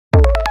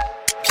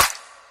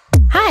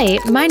Hi,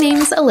 my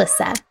name's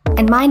Alyssa.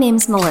 And my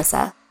name's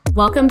Melissa.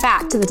 Welcome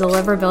back to the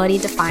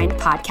Deliverability Defined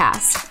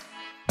podcast.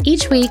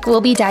 Each week, we'll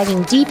be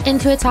diving deep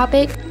into a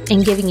topic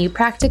and giving you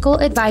practical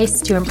advice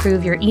to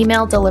improve your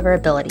email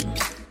deliverability.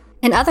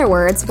 In other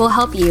words, we'll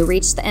help you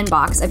reach the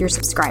inbox of your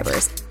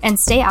subscribers and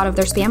stay out of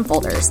their spam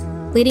folders,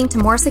 leading to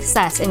more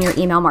success in your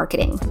email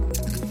marketing.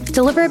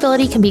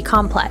 Deliverability can be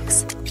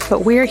complex,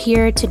 but we're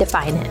here to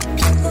define it.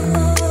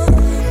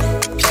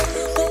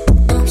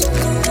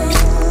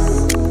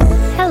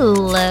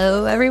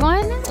 Hello,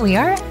 everyone. We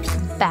are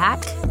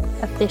back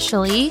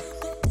officially,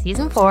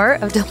 season 4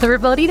 of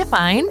Deliverability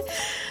Defined.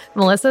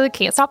 Melissa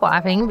can't stop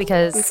laughing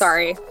because I'm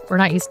sorry. We're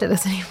not used to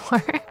this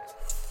anymore.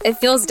 It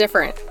feels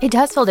different. It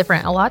does feel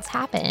different. A lot's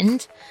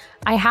happened.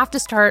 I have to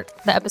start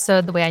the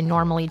episode the way I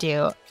normally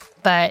do,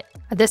 but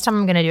this time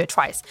I'm going to do it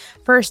twice.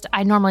 First,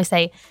 I normally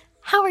say,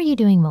 "How are you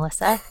doing,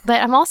 Melissa?"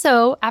 But I'm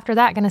also, after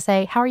that, going to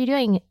say, "How are you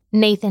doing,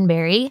 Nathan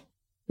Barry?"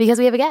 Because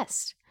we have a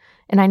guest.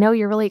 And I know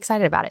you're really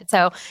excited about it.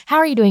 So how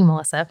are you doing,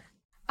 Melissa?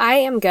 I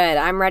am good.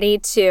 I'm ready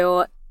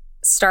to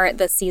start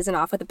the season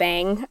off with a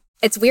bang.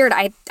 It's weird.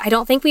 I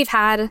don't think we've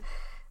had,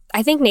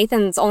 I think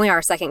Nathan's only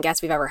our second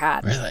guest we've ever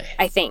had. Really?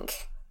 I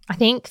think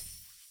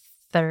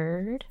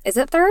third. Is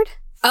it third?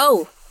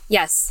 Oh,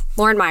 yes.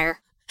 Lauren Meyer.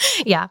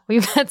 Yeah,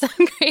 we've had some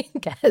great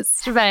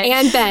guests.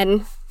 And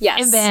Ben.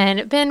 Yes.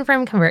 And Ben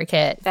from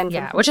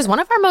ConvertKit. Which is one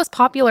of our most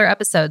popular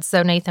episodes.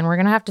 So Nathan, we're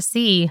going to have to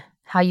see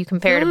how you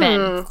compare to Ben.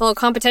 A little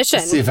competition.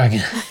 Let's see if I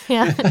can.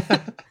 Yeah.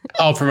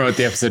 I'll promote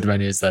the episode to my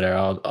newsletter.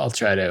 I'll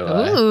try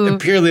to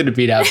purely to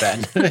beat out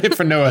Ben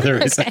for no other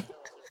reason. Okay.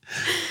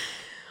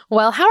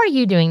 Well, how are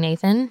you doing,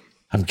 Nathan?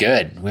 I'm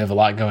good. We have a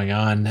lot going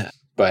on,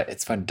 but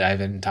it's fun to dive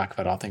in and talk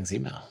about all things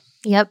email.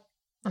 Yep.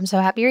 I'm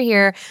so happy you're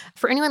here.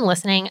 For anyone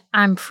listening,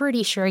 I'm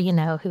pretty sure you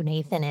know who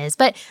Nathan is,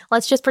 but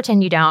let's just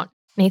pretend you don't.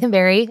 Nathan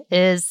Barry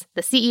is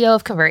the CEO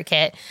of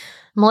ConvertKit.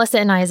 Melissa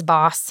and I's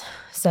boss,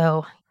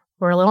 so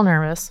we're a little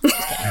nervous.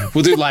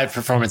 We'll do live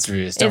performance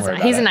reviews. Don't worry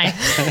about he's it.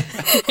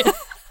 Nice.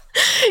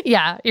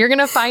 Yeah, you're going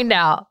to find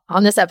out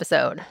on this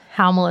episode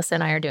how Melissa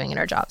and I are doing in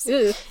our jobs.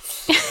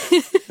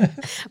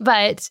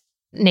 But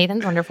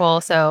Nathan's wonderful,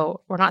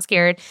 so we're not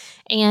scared.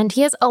 And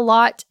he has a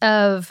lot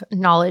of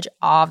knowledge,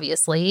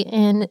 obviously,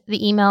 in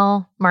the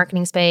email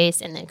marketing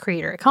space, in the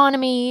creator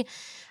economy.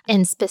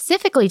 And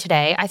specifically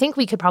today, I think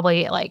we could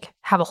probably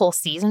have a whole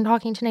season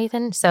talking to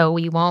Nathan, so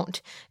we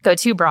won't go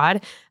too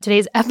broad.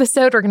 Today's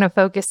episode, we're going to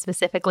focus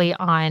specifically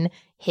on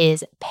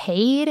his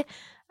paid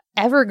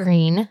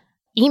evergreen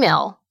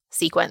email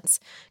sequence,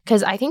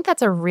 because I think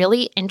that's a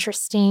really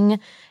interesting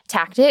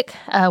tactic,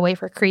 a way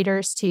for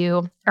creators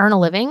to earn a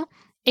living,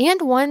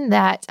 and one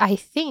that I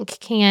think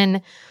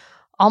can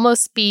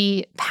almost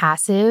be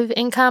passive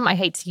income. I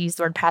hate to use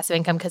the word passive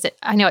income because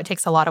I know it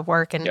takes a lot of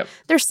work and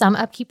there's some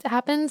upkeep that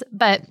happens,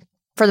 but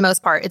for the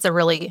most part, it's a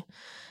really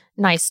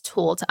nice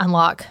tool to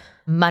unlock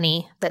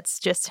money that's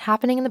just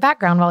happening in the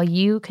background while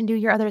you can do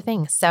your other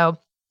things. So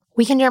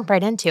we can jump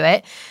right into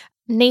it.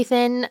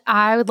 Nathan,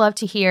 I would love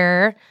to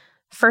hear,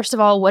 first of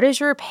all, what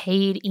is your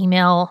paid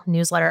email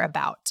newsletter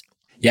about?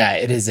 Yeah,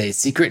 it is a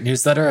secret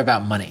newsletter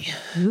about money.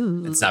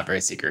 Ooh. It's not very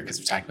secret because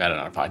we're talking about it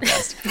on a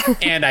podcast.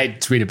 And I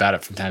tweet about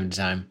it from time to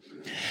time.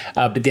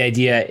 But the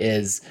idea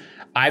is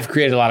I've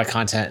created a lot of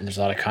content, and there's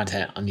a lot of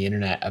content on the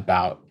internet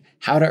about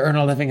how to earn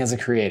a living as a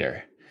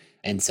creator.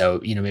 And so,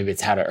 maybe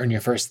it's how to earn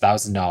your first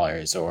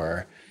 $1,000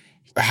 or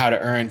how to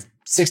earn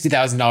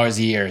 $60,000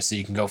 a year so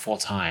you can go full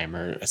time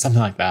or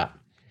something like that.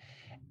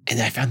 And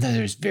I found that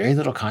there's very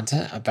little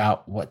content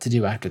about what to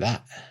do after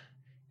that.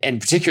 And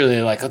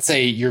particularly, let's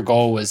say your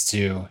goal was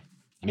to,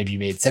 maybe you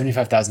made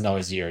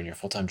 $75,000 a year in your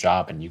full-time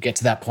job, and you get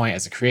to that point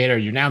as a creator,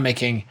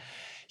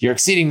 you're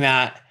exceeding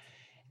that,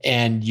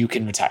 and you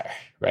can retire,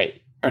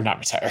 right? Or not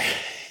retire.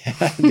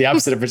 The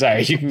opposite of retire.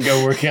 You can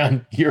go work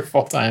on your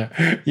full-time,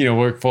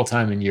 work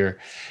full-time in your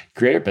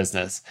creator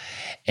business.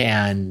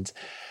 And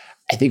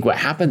I think what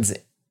happens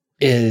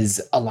is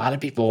a lot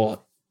of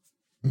people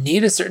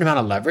need a certain amount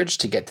of leverage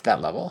to get to that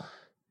level,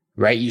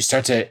 right? You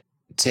start to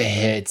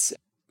hit,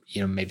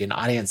 maybe an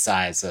audience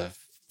size of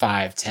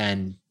 5,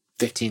 10,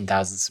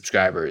 15,000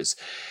 subscribers.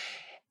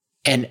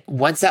 And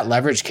once that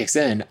leverage kicks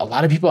in, a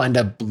lot of people end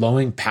up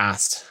blowing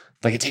past,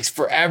 it takes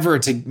forever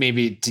to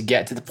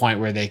get to the point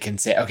where they can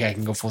say, okay, I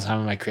can go full time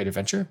on my creative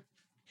venture.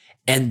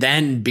 And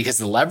then because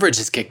the leverage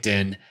has kicked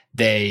in,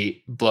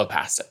 they blow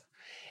past it.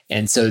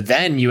 And so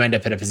then you end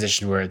up in a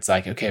position where it's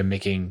okay, I'm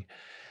making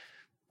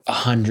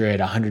 $100,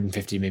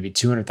 $150, maybe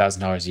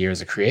 $200,000 a year as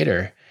a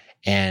creator.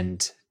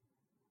 And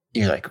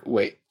you're like,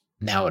 wait,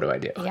 now what do I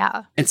do?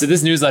 Yeah. And so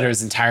this newsletter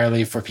is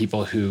entirely for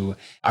people who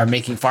are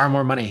making far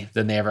more money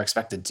than they ever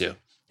expected to,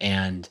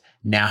 and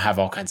now have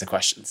all kinds of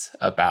questions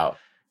about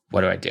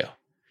what do I do?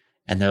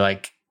 And they're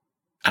like,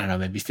 I don't know,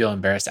 maybe feel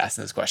embarrassed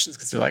asking those questions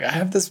because they're like, I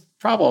have this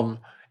problem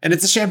and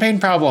it's a champagne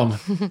problem.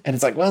 And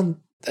it's well,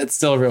 it's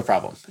still a real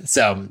problem.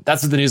 So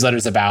that's what the newsletter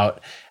is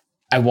about.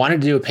 I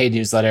wanted to do a paid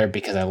newsletter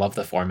because I love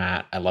the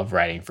format. I love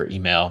writing for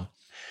email.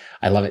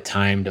 I love it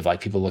timed of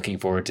people looking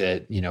forward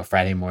to,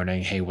 Friday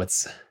morning. Hey,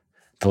 what's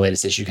the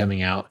latest issue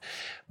coming out.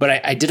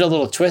 But I did a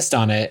little twist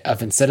on it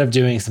of, instead of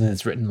doing something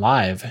that's written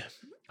live,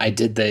 I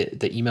did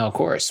the email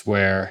course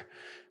where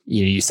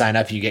you sign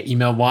up, you get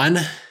email 1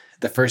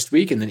 the first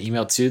week and then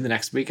email 2 the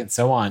next week and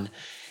so on.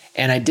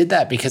 And I did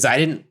that because I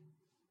didn't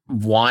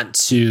want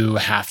to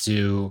have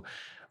to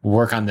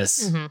work on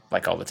this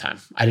like all the time.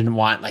 I didn't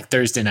want like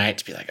Thursday night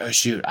to be like, oh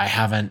shoot, I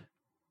haven't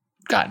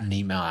gotten an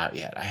email out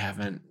yet.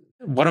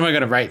 What am I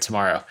going to write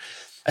tomorrow?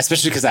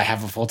 Especially because I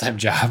have a full-time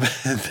job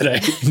that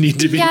I need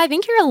to be. Yeah, I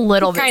think you're a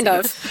little bit. Kind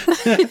of.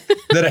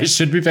 that I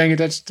should be paying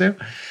attention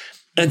to.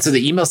 And so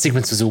the email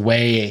sequence was a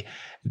way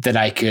that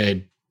I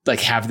could like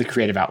have the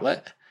creative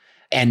outlet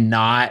and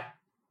not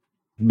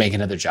make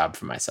another job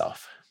for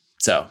myself.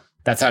 So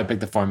that's how I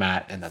picked the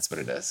format, and that's what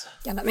it is.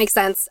 Yeah, that makes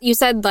sense. You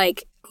said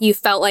like you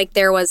felt like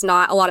there was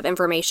not a lot of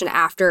information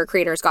after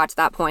creators got to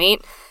that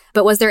point.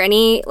 But was there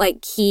any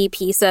like key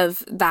piece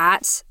of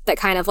that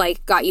kind of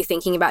like got you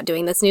thinking about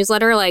doing this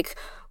newsletter? Like,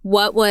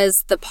 what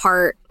was the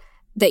part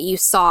that you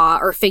saw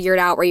or figured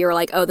out where you were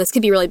like, oh, this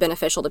could be really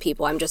beneficial to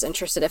people? I'm just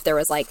interested if there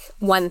was like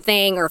one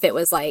thing, or if it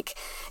was like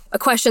a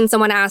question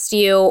someone asked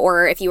you,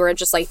 or if you were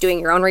just like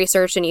doing your own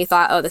research and you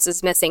thought, oh, this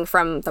is missing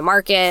from the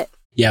market.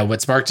 Yeah,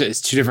 what sparked it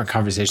is 2 different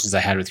conversations I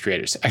had with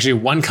creators. Actually,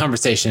 1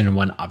 conversation and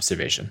 1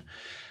 observation.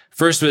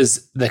 First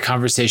was the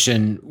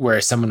conversation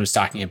where someone was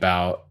talking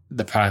about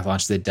the product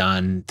launch they'd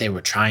done. They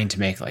were trying to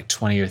make like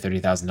 $20,000 or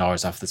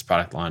 $30,000 off this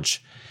product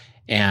launch.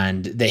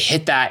 And they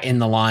hit that in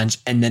the launch,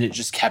 and then it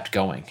just kept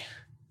going.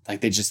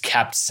 Like they just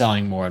kept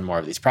selling more and more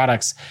of these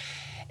products.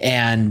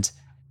 And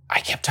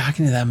I kept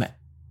talking to them,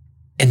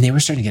 and they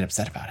were starting to get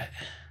upset about it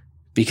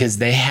because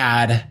they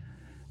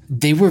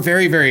were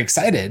very, very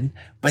excited,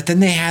 but then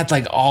they had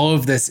like all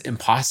of this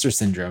imposter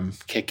syndrome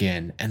kick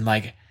in, and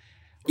like,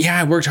 yeah,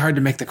 I worked hard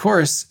to make the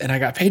course and I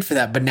got paid for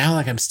that, but now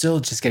like I'm still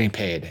just getting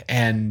paid.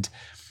 And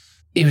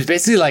it was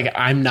basically like,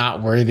 I'm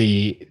not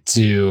worthy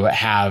to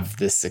have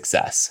this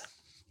success.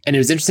 And it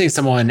was interesting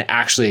someone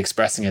actually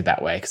expressing it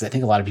that way, because I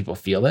think a lot of people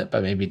feel it,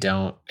 but maybe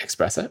don't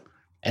express it.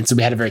 And so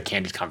we had a very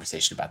candid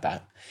conversation about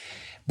that.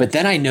 But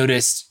then I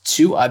noticed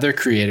 2 other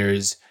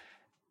creators,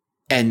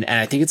 and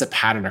I think it's a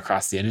pattern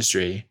across the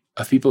industry,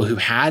 of people who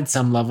had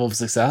some level of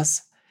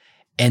success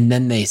and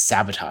then they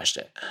sabotaged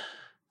it.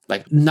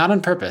 Like, not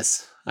on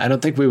purpose. I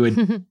don't think we would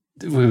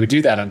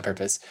do that on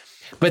purpose.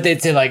 But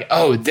they'd say like,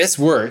 oh, this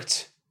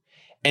worked,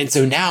 and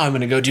so now I'm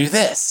going to go do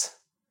this.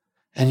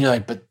 And you're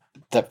like, but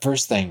that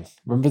first thing,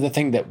 remember the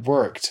thing that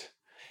worked,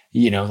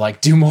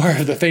 like do more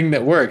of the thing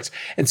that worked.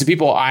 And so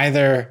people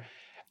either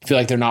feel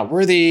like they're not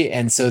worthy,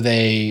 and so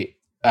they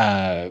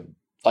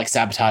like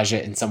sabotage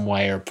it in some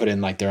way or put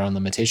in like their own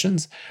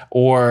limitations,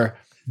 or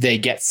they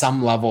get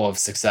some level of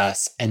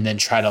success and then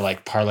try to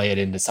like parlay it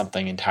into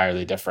something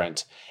entirely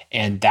different.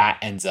 And that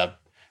ends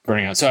up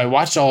burning out. So I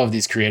watched all of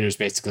these creators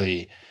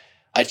basically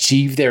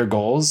achieve their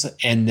goals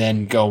and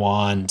then go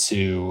on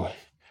to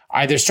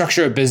either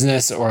structure a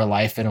business or a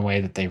life in a way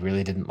that they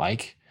really didn't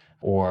like,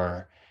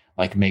 or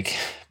like make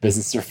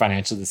business or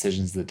financial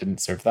decisions that didn't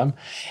serve them.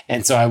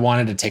 And so I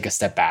wanted to take a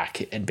step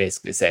back and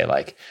basically say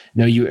like,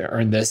 no, you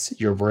earned this,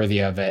 you're worthy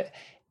of it.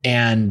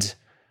 And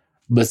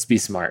let's be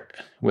smart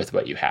with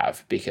what you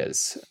have,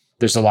 because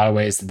there's a lot of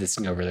ways that this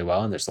can go really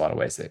well, and there's a lot of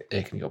ways that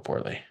it can go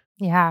poorly.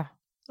 Yeah.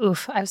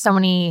 Oof. I have so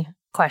many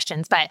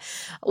questions, but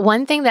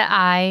one thing that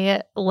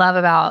I love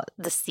about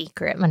the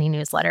Secret Money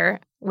newsletter,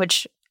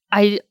 which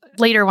I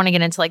later want to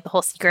get into like the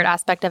whole secret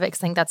aspect of it, because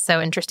I think that's so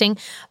interesting.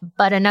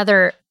 But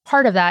another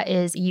part of that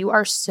is you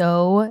are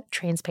so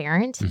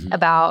transparent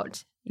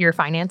about your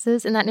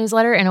finances in that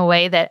newsletter in a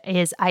way that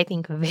is, I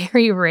think,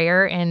 very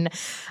rare. And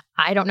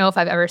I don't know if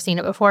I've ever seen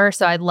it before.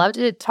 So I'd love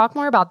to talk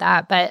more about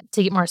that. But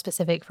to get more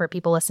specific for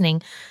people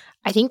listening,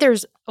 I think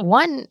there's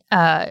one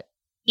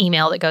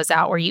email that goes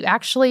out where you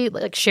actually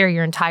like share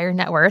your entire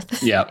net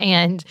worth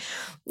and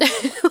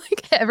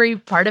like every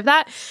part of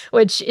that,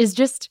 which is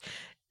just,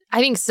 I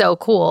think, so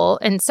cool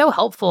and so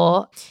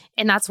helpful.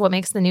 And that's what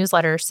makes the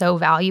newsletter so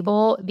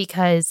valuable,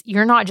 because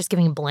you're not just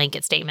giving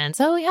blanket statements.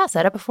 Oh yeah,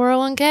 set up a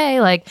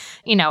 401k. Like,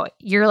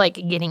 you're like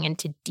getting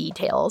into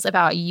details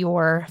about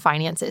your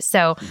finances.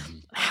 So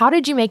how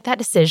did you make that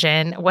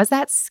decision? Was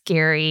that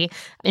scary?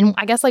 And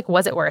I guess like,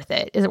 was it worth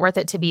it? Is it worth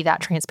it to be that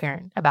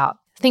transparent about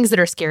things that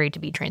are scary to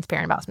be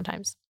transparent about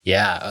sometimes?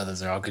 Yeah. Oh,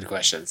 those are all good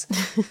questions.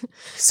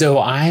 So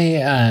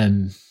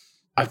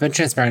I've been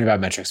transparent about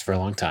metrics for a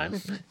long time.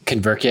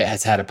 ConvertKit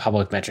has had a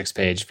public metrics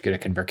page. If you go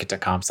to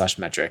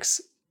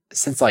convertkit.com/metrics,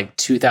 since like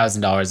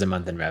 $2,000 a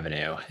month in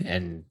revenue.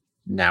 And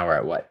now we're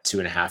at what,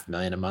 2.5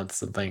 million a month,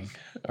 something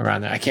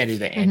around there. I can't do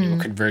the annual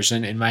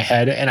conversion in my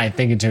head. And I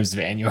think in terms of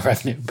annual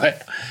revenue,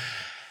 but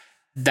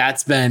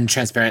that's been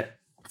transparent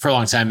for a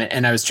long time.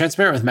 And I was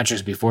transparent with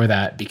metrics before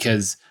that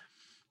because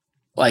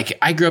like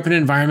I grew up in an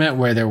environment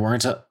where there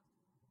wasn't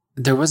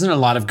a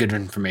lot of good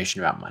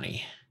information about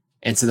money.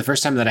 And so the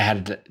first time that I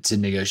had to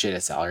negotiate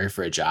a salary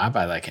for a job,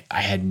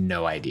 I had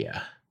no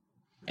idea.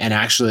 And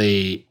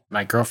actually,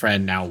 my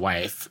girlfriend, now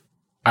wife,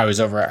 I was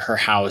over at her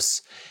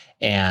house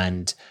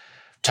and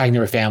talking to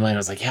her family, and I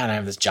was like, yeah, and I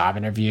have this job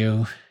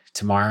interview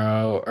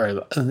tomorrow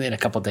or in a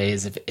couple of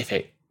days, if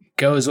it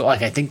goes,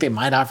 like, I think they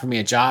might offer me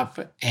a job,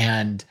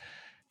 and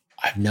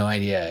I have no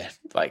idea,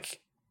 like,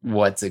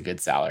 what's a good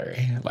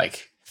salary,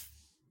 like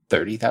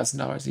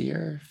 $30,000 a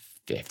year,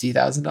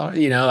 $50,000,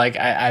 you know, like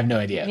I have no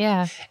idea.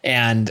 Yeah.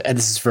 And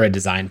this is for a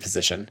design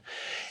position.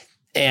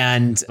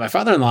 And my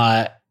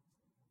father-in-law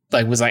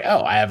like was like,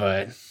 oh, I have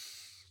a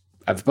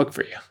book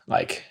for you.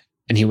 Like,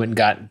 and he went and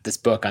got this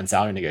book on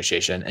salary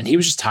negotiation. And he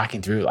was just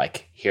talking through,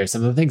 like, here's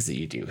some of the things that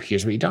you do.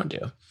 Here's what you don't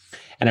do.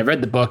 And I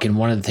read the book, and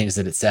one of the things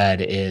that it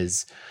said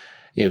is,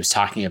 it was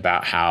talking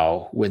about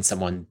how when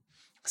someone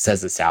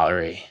says a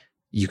salary,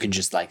 you can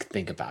just like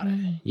think about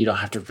it. You don't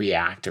have to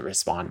react or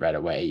respond right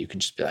away. You can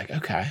just be like,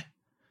 okay,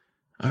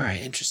 all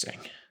right, interesting.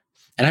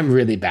 And I'm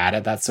really bad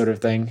at that sort of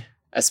thing,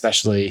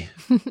 especially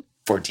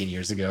 14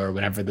 years ago or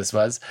whenever this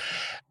was.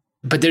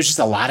 But there's just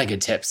a lot of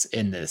good tips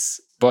in this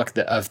book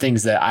of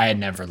things that I had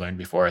never learned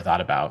before or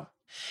thought about.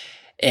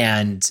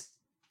 And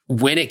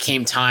when it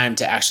came time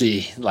to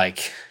actually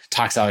like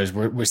talk salaries,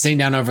 we're sitting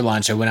down over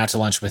lunch. I went out to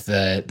lunch with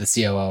the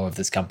COO of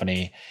this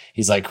company.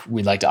 He's like,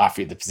 we'd like to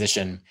offer you the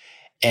position.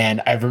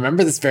 And I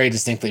remember this very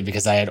distinctly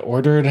because I had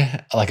ordered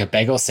like a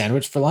bagel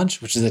sandwich for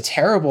lunch, which is a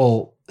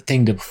terrible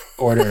thing to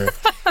order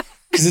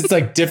because it's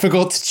like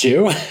difficult to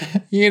chew,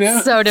 you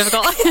know? So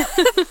difficult.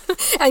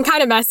 And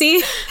kind of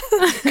messy.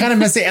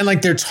 And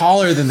like they're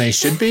taller than they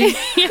should be.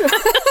 Yeah.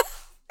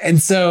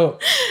 And so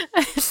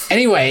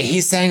anyway,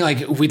 he's saying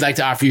like, we'd like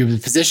to offer you the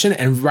position.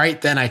 And right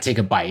then I take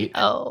a bite.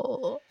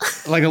 Oh.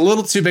 Like a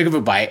little too big of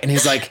a bite. And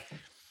he's like,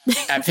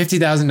 at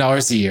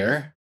 $50,000 a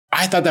year,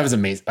 I thought that was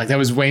amazing. Like that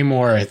was way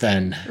more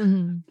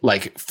than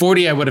like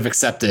 40 I would have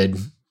accepted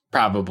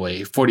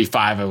probably.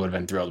 45 I would have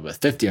been thrilled with.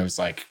 50 I was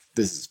like,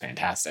 this is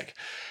fantastic.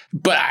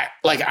 But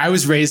I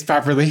was raised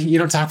properly. You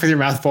don't talk with your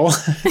mouth full.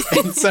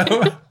 And so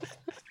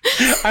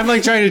I'm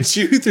like trying to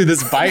chew through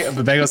this bite of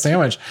a bagel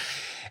sandwich.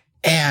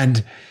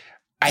 And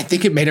I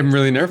think it made him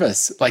really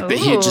nervous. Like that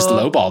he had just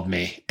lowballed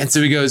me. And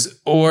so he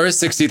goes, or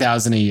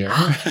 $60,000 a year.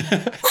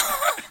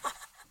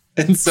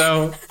 And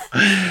so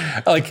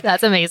like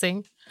that's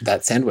amazing.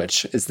 That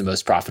sandwich is the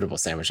most profitable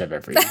sandwich I've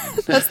ever eaten.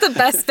 That's the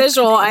best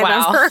visual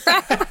I've ever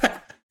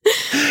had.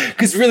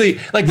 Because really,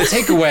 like the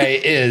takeaway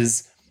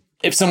is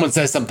if someone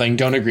says something,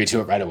 don't agree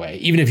to it right away.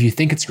 Even if you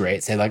think it's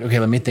great, say like, okay,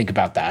 let me think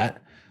about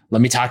that.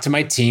 Let me talk to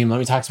my team. Let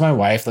me talk to my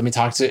wife. Let me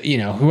talk to, you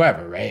know,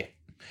 whoever, right?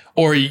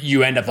 Or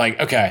you end up like,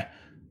 okay,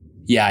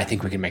 yeah, I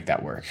think we can make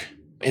that work.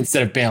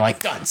 Instead of being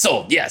like, done,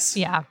 sold, yes.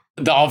 Yeah.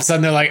 All of a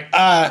sudden they're like,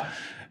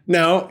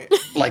 no,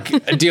 like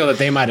a deal that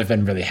they might have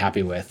been really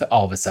happy with,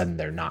 all of a sudden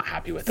they're not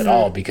happy with at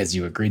all because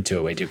you agreed to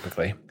it way too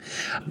quickly.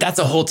 That's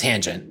a whole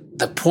tangent.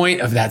 The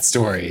point of that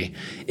story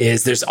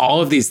is there's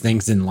all of these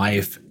things in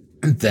life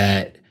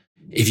that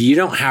if you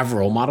don't have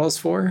role models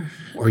for,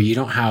 or you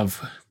don't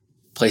have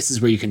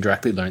places where you can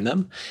directly learn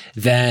them,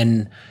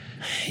 then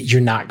you're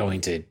not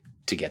going to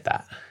get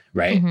that,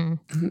 right?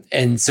 Mm-hmm.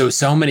 And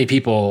so many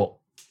people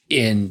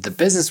in the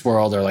business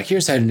world are like,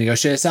 here's how to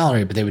negotiate a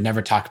salary, but they would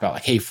never talk about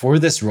like, hey, for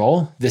this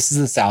role, this is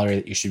the salary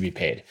that you should be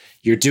paid.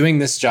 You're doing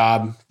this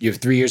job. You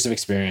have 3 years of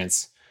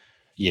experience,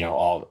 you know,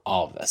 all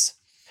of this.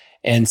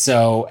 And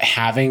so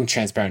having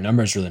transparent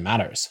numbers really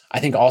matters. I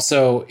think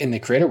also in the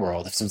creator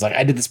world, if someone's like,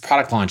 I did this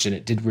product launch and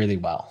it did really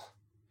well.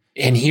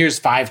 And here's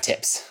 5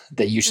 tips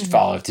that you should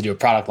follow to do a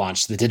product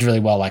launch that did really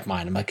well like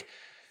mine. I'm like,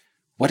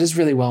 what does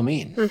really well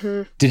mean?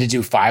 Mm-hmm. Did it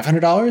do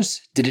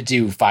 $500? Did it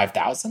do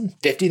 $5,000?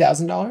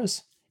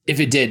 $50,000? If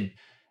it did,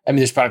 I mean,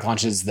 there's product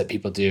launches that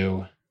people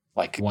do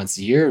like once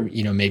a year,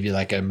 you know, maybe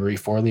like a Marie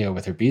Forleo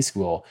with her B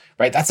School,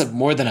 right? That's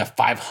more than a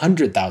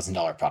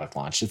 $500,000 product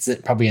launch. It's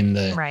probably in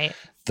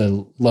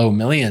the low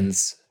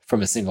millions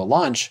from a single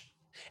launch.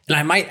 And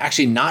I might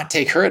actually not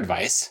take her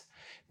advice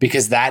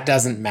because that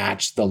doesn't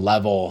match the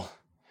level.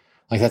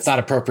 Like that's not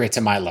appropriate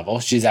to my level.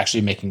 She's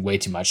actually making way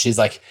too much. She's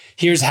like,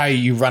 here's how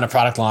you run a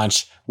product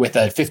launch with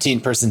a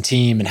 15-person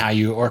team and how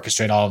you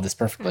orchestrate all of this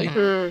perfectly.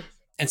 Mm-hmm.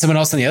 And someone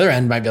else on the other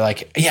end might be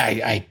like, yeah,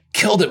 I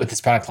killed it with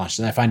this product launch.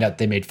 And I find out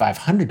they made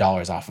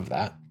 $500 off of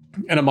that.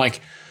 And I'm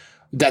like,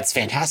 that's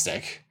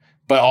fantastic.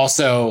 But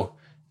also,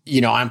 you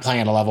know, I'm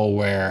playing at a level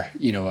where,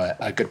 you know,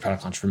 a good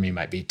product launch for me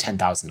might be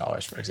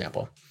 $10,000, for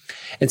example.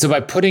 And so by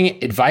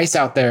putting advice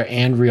out there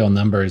and real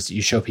numbers,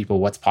 you show people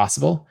what's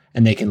possible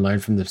and they can learn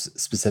from the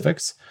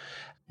specifics.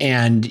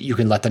 And you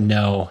can let them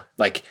know,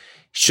 like,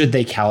 should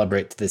they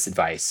calibrate to this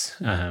advice?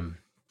 And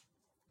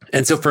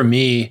so for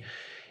me,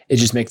 it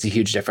just makes a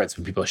huge difference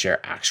when people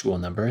share actual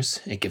numbers.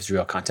 It gives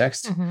real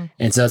context. Mm-hmm.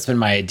 And so that's been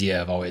my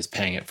idea of always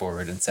paying it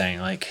forward and saying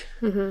like,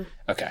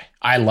 okay,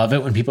 I love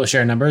it when people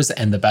share numbers.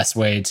 And the best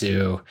way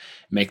to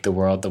make the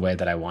world the way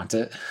that I want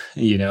it,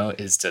 you know,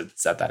 is to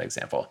set that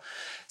example.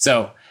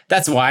 So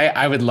that's why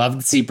I would love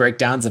to see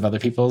breakdowns of other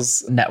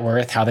people's net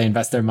worth, how they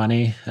invest their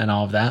money and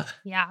all of that.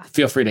 Yeah.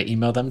 Feel free to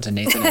email them to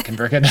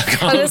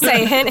nathan@convertka.com. I'll just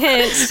say, hint,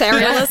 hint, to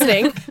everyone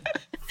listening.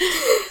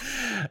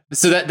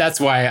 So that's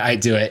why I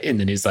do it in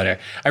the newsletter.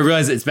 I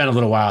realize it's been a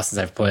little while since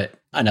I've put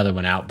another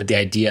one out, but the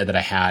idea that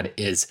I had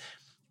is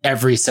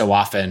every so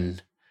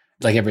often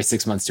like every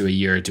 6 months to a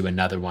year, do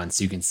another one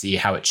so you can see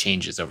how it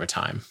changes over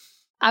time.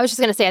 I was just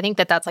going to say, I think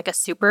that that's like a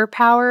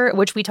superpower,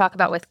 which we talk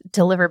about with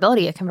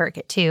deliverability at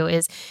ConvertKit too,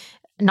 is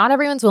not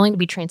everyone's willing to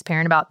be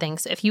transparent about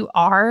things. If you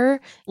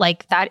are,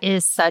 like, that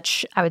is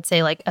such, I would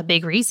say, like a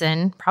big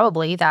reason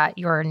probably that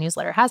your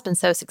newsletter has been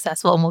so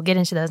successful. And we'll get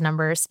into those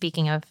numbers,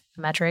 speaking of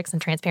metrics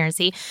and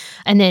transparency.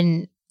 And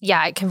then,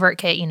 yeah, at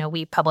ConvertKit,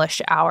 we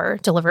publish our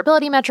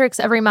deliverability metrics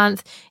every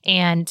month.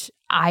 And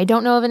I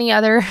don't know of any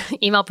other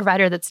email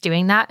provider that's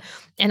doing that.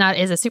 And that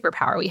is a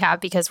superpower we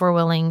have because we're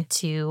willing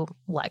to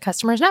let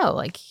customers know,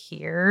 like,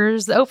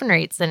 here's the open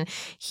rates and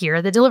here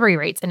are the delivery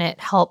rates. And it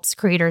helps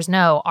creators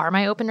know, are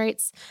my open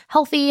rates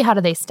healthy? How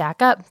do they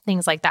stack up?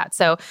 Things like that.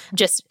 So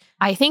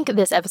I think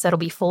this episode will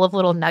be full of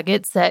little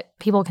nuggets that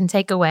people can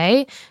take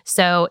away.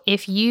 So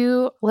if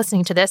you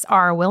listening to this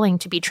are willing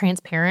to be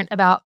transparent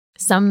about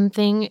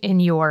something in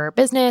your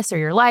business or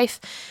your life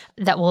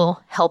that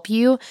will help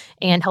you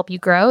and help you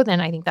grow,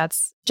 then I think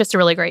that's just a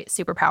really great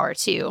superpower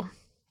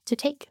to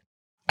take.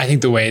 I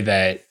think the way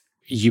that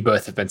you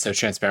both have been so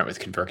transparent with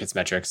ConvertKit's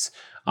metrics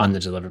on the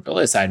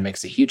deliverability side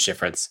makes a huge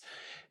difference.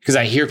 Because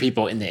I hear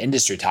people in the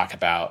industry talk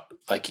about,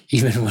 like,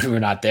 even when we're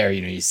not there,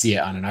 you see it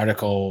on an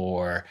article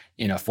or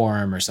in a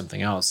forum or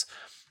something else,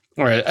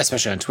 or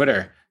especially on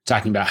Twitter,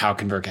 talking about how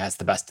ConvertKit has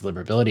the best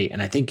deliverability.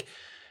 And I think,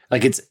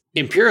 like, it's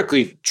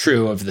empirically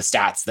true of the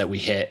stats that we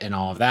hit and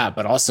all of that,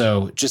 but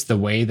also just the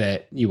way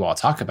that you all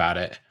talk about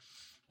it.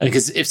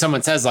 Because if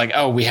someone says, like,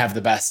 oh, we have the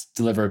best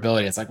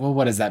deliverability, it's like, well,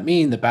 what does that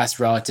mean? The best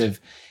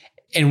relative.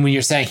 And when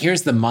you're saying,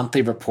 here's the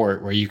monthly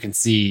report where you can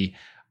see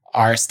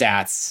our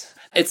stats,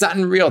 it's not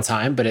in real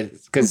time, but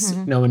it's because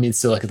no one needs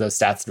to look at those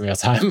stats in real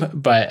time.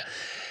 But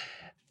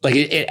like,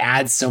 it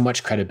adds so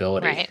much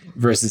credibility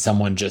versus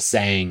someone just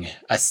saying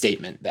a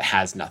statement that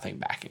has nothing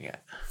backing it.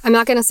 I'm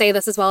not going to say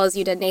this as well as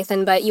you did,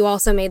 Nathan, but you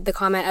also made the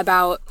comment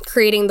about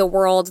creating the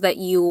world that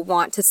you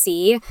want to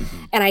see.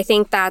 Mm-hmm. And I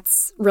think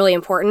that's really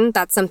important.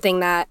 That's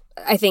something that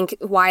I think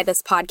why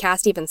this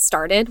podcast even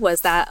started was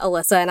that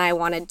Alyssa and I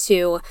wanted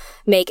to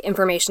make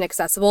information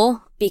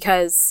accessible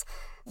because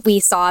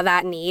we saw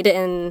that need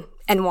and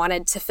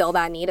wanted to fill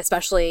that need,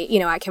 especially,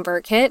 at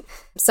ConvertKit.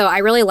 So I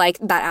really like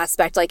that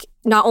aspect. Like,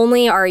 not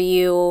only are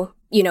you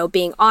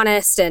being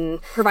honest and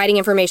providing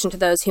information to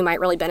those who might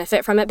really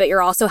benefit from it, but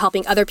you're also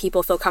helping other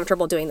people feel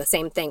comfortable doing the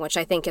same thing, which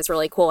I think is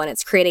really cool. And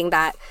it's creating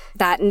that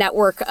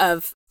network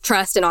of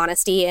trust and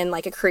honesty in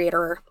like a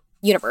creator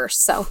universe.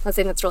 So I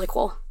think that's really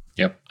cool.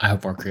 Yep. I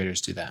hope more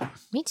creators do that.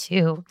 Me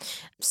too.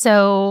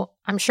 So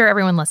I'm sure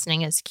everyone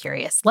listening is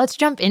curious. Let's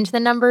jump into the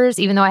numbers,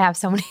 even though I have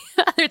so many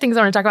other things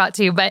I want to talk about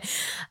too. But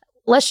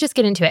let's just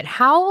get into it.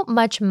 How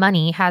much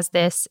money has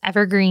this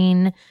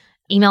evergreen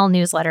email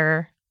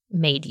newsletter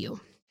made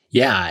you?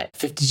 Yeah,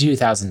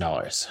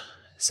 $52,000.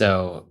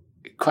 So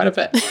quite a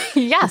bit.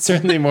 Yeah.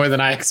 Certainly more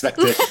than I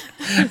expected.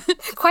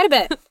 Quite a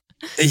bit.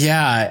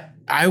 Yeah.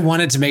 I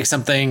wanted to make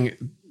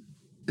something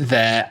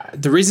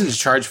that the reason to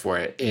charge for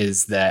it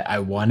is that I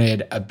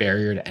wanted a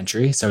barrier to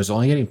entry. So I was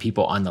only getting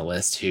people on the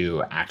list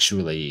who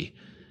actually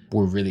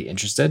were really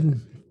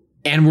interested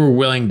and were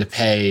willing to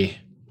pay.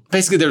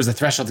 Basically, there was a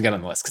threshold to get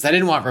on the list because I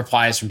didn't want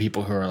replies from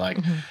people who were like,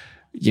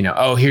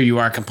 oh, here you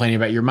are complaining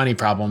about your money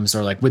problems,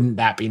 or like, wouldn't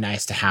that be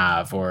nice to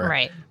have? Or,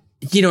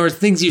 or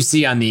things you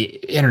see on the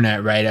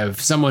internet, right? Of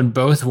someone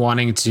both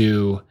wanting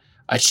to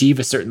achieve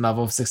a certain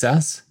level of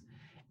success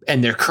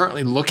and they're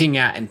currently looking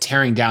at and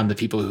tearing down the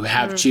people who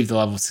have achieved the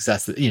level of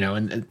success that,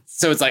 and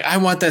so it's like, I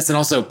want this. And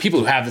also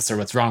people who have this are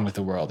what's wrong with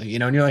the world, and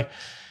you're like,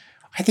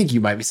 I think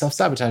you might be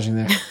self-sabotaging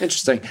there.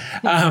 Interesting.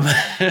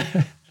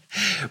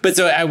 But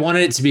so I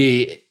wanted it to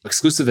be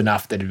exclusive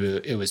enough that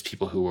it was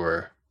people who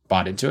were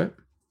bought into it.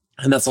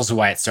 And that's also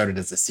why it started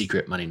as a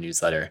secret money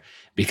newsletter,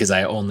 because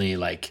I only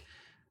like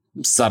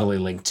subtly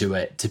linked to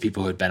it to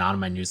people who had been on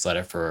my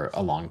newsletter for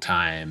a long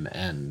time.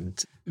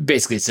 And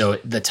basically, so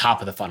the top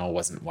of the funnel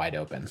wasn't wide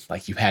open.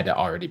 Like, you had to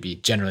already be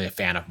generally a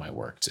fan of my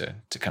work to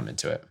come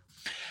into it.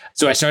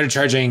 So I started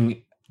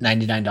charging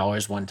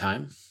 $99 one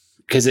time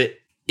because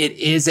it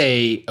is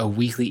a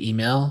weekly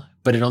email,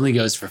 but it only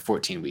goes for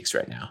 14 weeks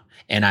right now.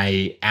 And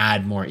I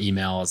add more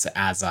emails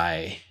as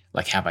I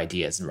like have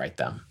ideas and write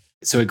them.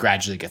 So it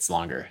gradually gets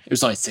longer. It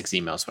was only 6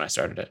 emails when I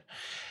started it.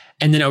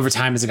 And then over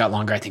time, as it got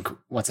longer, I think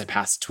once I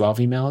passed 12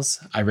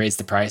 emails, I raised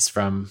the price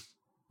from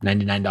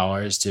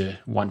 $99 to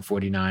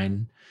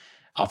 $149.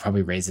 I'll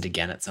probably raise it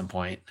again at some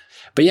point.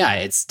 But yeah,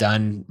 it's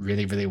done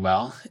really, really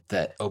well.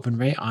 The open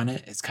rate on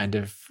it is kind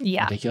of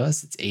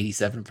ridiculous. It's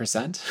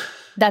 87%.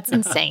 That's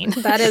insane.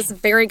 That is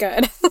very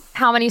good.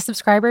 How many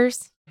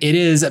subscribers? It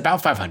is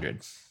about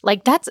 500.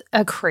 Like, that's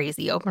a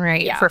crazy open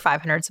rate for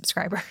 500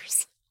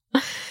 subscribers.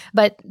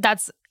 But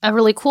that's a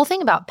really cool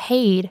thing about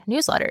paid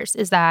newsletters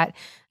is that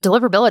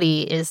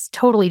deliverability is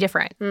totally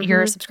different.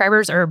 Your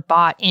subscribers are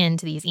bought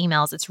into these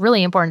emails. It's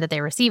really important that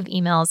they receive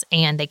emails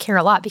and they care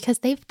a lot because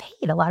they've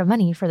paid a lot of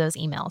money for those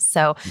emails.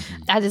 So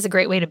that is a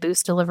great way to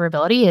boost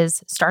deliverability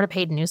is start a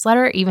paid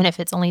newsletter, even if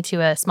it's only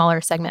to a smaller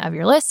segment of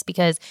your list,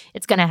 because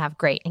it's going to have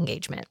great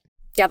engagement.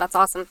 Yeah, that's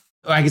awesome.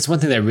 I guess one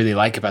thing that I really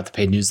like about the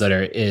paid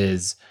newsletter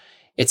is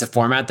it's a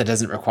format that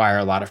doesn't require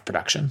a lot of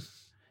production.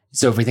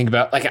 So if we think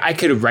about, like, I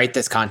could write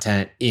this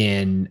content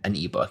in an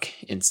ebook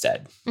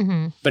instead,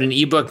 but an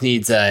ebook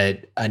needs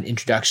an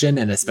introduction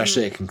and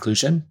especially a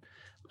conclusion.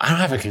 I don't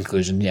have a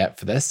conclusion yet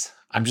for this.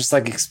 I'm just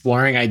like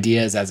exploring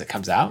ideas as it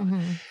comes out.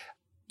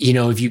 You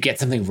know, if you get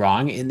something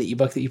wrong in the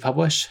ebook that you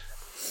publish,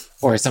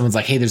 or someone's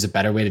like, hey, there's a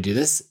better way to do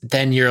this,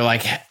 then you're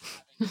like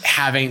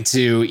having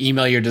to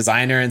email your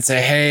designer and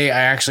say, hey, I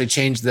actually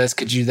changed this.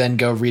 Could you then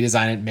go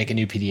redesign it and make a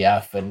new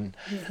PDF and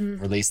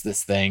release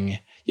this thing?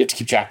 You have to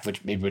keep track of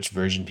which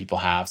version people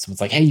have.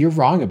 Someone's like, hey, you're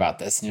wrong about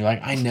this. And you're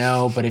like, I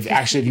know, but if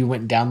you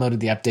went and downloaded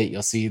the update,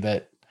 you'll see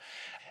that.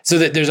 So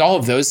that there's all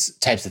of those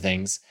types of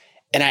things.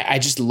 And I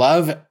just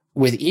love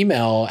with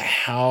email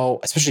how,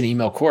 especially an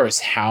email course,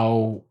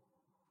 how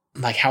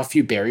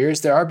few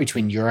barriers there are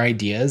between your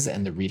ideas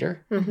and the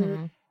reader.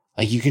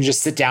 Like you can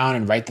just sit down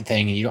and write the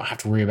thing and you don't have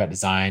to worry about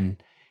design.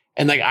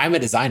 And like, I'm a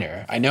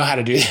designer. I know how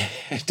to do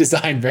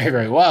design very,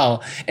 very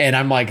well. And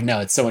I'm like, no,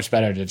 it's so much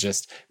better to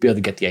just be able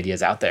to get the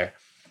ideas out there.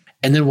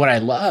 And then what I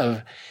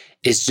love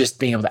is just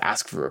being able to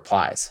ask for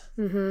replies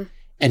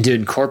and to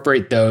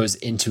incorporate those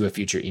into a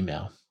future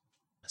email.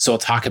 So I'll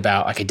talk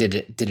about, like I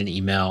did an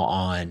email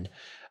on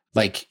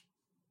like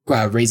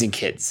raising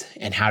kids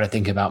and how to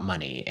think about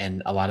money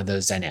and a lot of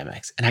those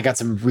dynamics. And I got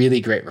some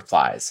really great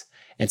replies.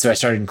 And so I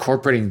started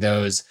incorporating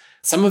those.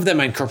 Some of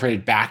them I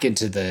incorporated back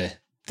into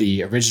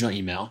the original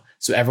email.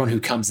 So everyone who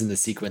comes in the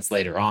sequence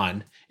later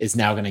on is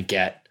now going to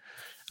get,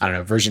 I don't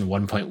know, version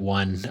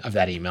 1.1 of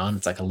that email. And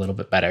it's like a little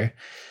bit better.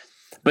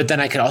 But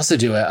then I could also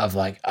do it of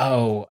like,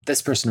 oh,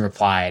 this person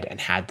replied and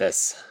had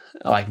this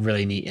like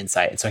really neat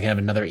insight. And so I can have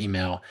another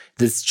email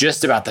that's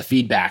just about the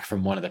feedback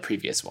from one of the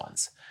previous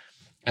ones.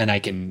 And I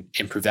can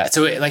improve that.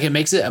 So it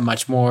makes it a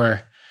much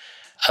more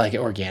like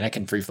organic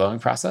and free-flowing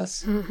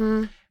process.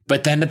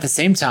 But then at the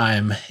same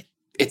time,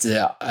 it's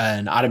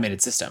an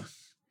automated system.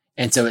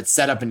 And so it's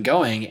set up and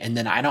going. And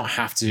then I don't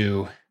have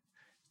to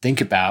think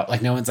about,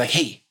 like, no one's like,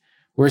 hey,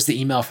 where's the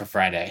email for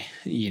Friday?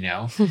 You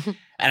know?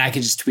 And I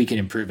can just tweak and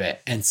improve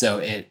it. And so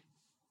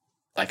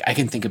I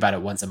can think about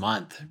it once a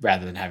month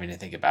rather than having to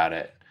think about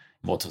it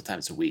multiple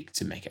times a week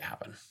to make it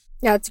happen.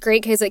 Yeah, it's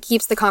great because it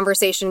keeps the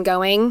conversation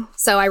going.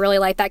 So I really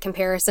like that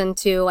comparison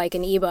to like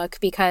an ebook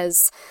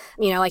because,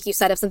 you know, like you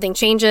said, if something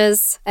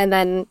changes and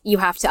then you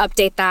have to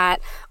update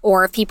that,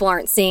 or if people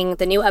aren't seeing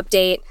the new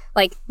update,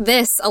 like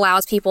this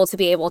allows people to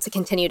be able to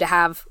continue to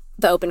have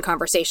the open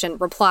conversation,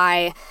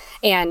 reply,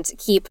 and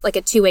keep like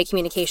a two-way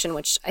communication,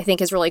 which I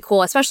think is really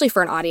cool, especially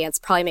for an audience,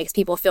 probably makes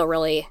people feel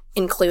really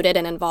included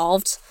and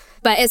involved.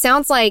 But it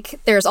sounds like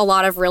there's a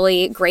lot of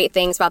really great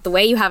things about the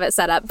way you have it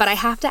set up. But I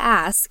have to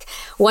ask,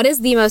 what is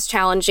the most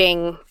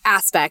challenging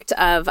aspect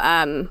of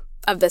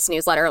this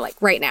newsletter, like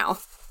right now?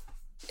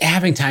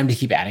 Having time to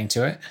keep adding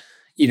to it,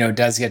 you know,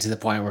 does get to the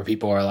point where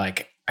people are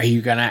like, are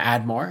you going to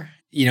add more?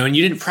 You know, and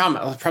you didn't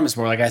promise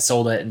more. Like I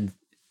sold it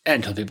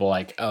and told people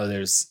like, oh,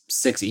 there's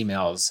 6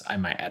 emails, I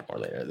might add more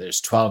later. There's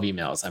 12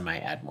 emails, I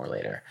might add more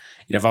later.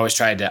 You know, I've always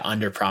tried to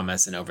under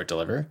promise and over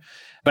deliver.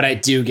 But I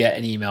do get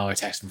an email or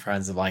text from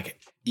friends of like,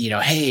 you know,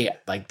 hey,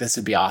 like this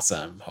would be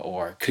awesome.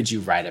 Or could you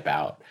write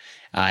about?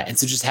 And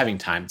so just having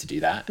time to do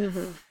that.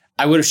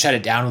 I would have shut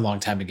it down a long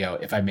time ago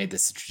if I made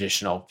this a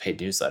traditional paid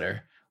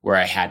newsletter where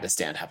I had to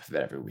stay on top of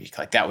it every week.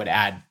 Like that would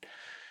add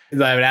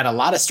a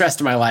lot of stress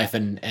to my life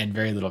and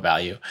very little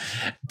value.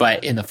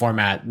 But in the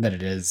format that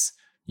it is,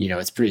 you know,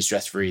 it's pretty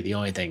stress-free. The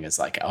only thing is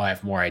like, oh, I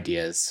have more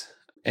ideas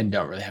and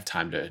don't really have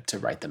time to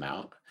write them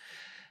out.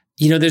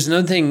 You know, there's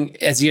another thing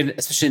as you get,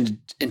 especially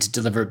into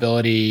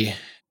deliverability,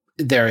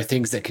 there are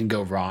things that can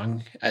go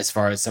wrong as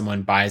far as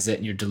someone buys it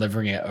and you're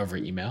delivering it over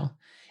email.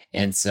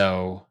 And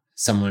so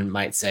someone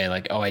might say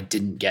like, oh, I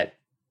didn't get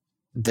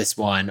this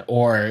one,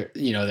 or,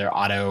 you know, their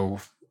auto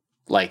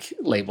like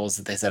labels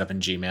that they set up in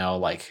Gmail,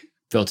 like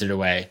filtered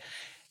away.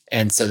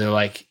 And so they're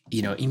like,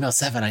 you know, email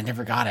 7, I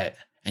never got it.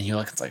 And you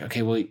look, it's like,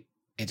 okay, well,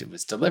 it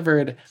was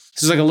delivered.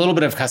 So there's like a little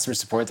bit of customer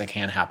support that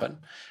can happen.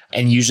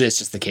 And usually it's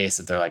just the case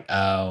that they're like,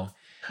 oh,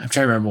 I'm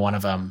trying to remember one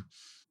of them.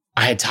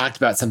 I had talked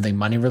about something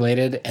money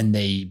related and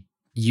they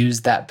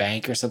used that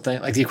bank or something.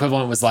 Like the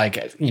equivalent was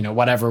like, you know,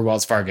 whatever,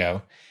 Wells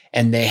Fargo.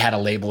 And they had a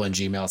label in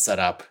Gmail set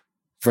up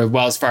for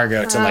Wells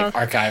Fargo to like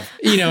archive,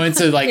 you know, and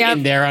so like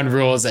in their own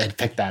rules, they had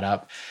picked that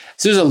up.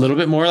 So there's a little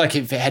bit more like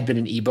if it had been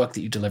an ebook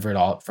that you delivered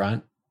all up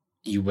front,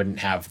 you wouldn't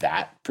have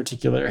that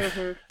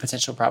particular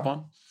potential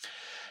problem.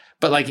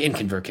 But like in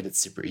ConvertKit, it's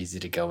super easy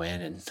to go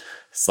in and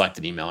select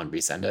an email and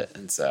resend it.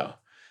 And so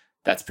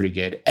that's pretty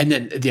good. And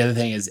then the other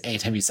thing is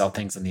anytime you sell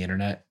things on the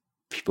internet,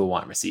 people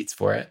want receipts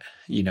for it,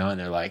 you know, and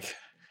they're like,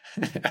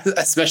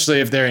 especially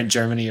if they're in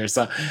Germany or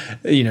some,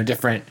 you know,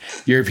 different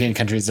European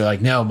countries, they're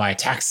like, no, my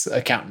tax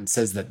accountant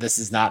says that this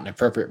is not an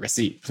appropriate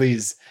receipt.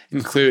 Please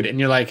include. And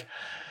you're like,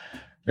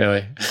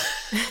 really?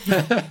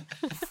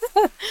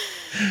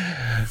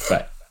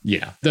 But, you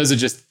know, those are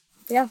just,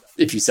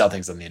 if you sell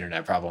things on the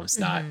internet problems,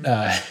 not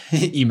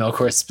email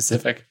course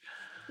specific.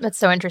 That's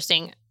so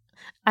interesting.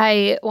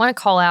 I want to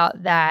call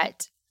out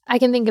that I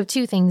can think of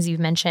 2 things you've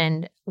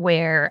mentioned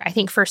where I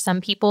think for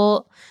some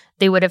people,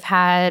 they would have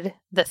had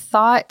the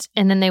thought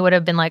and then they would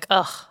have been like,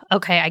 oh,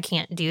 okay, I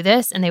can't do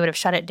this. And they would have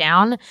shut it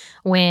down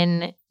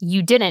when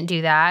you didn't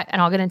do that.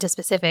 And I'll get into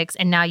specifics.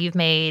 And now you've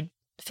made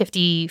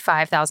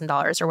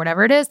 $55,000 or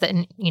whatever it is that,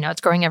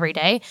 it's growing every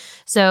day.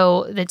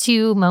 So the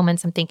two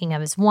moments I'm thinking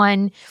of is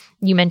one,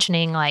 you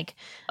mentioning like,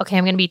 okay,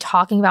 I'm going to be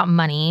talking about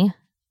money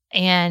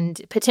and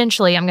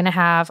potentially I'm going to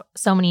have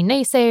so many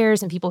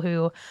naysayers and people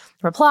who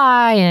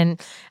reply.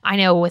 And I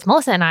know with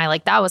Melissa and I,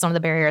 like that was one of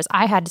the barriers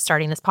I had to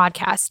starting this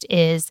podcast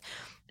is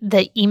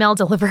the email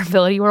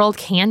deliverability world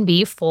can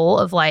be full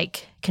of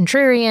like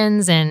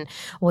contrarians and,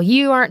 well,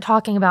 you aren't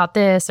talking about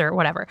this or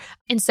whatever.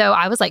 And so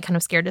I was like kind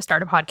of scared to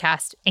start a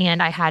podcast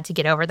and I had to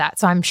get over that.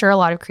 So I'm sure a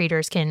lot of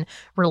creators can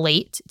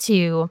relate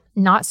to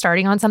not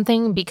starting on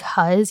something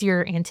because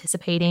you're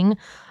anticipating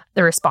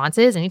the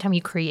responses. Anytime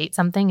you create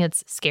something,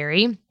 it's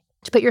scary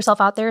to put yourself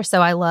out there. So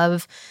I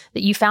love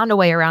that you found a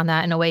way around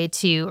that and a way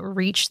to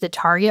reach the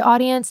target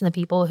audience and the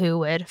people who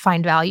would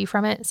find value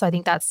from it. So I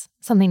think that's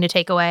something to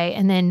take away.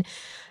 And then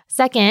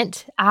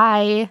second,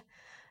 I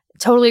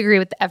totally agree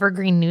with the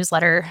Evergreen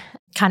newsletter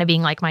kind of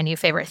being like my new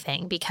favorite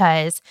thing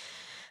because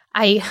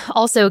I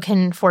also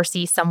can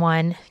foresee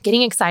someone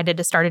getting excited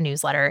to start a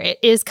newsletter. It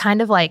is kind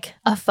of like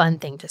a fun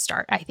thing to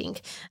start, I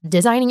think.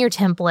 Designing your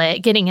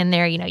template, getting in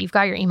there, you've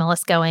got your email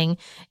list going.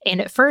 And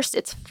at first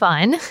it's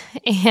fun.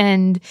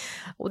 And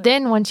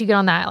then once you get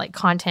on that like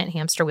content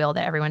hamster wheel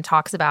that everyone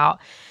talks about,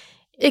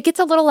 it gets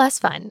a little less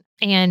fun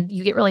and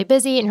you get really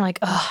busy and you're like,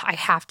 oh, I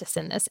have to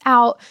send this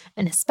out.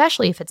 And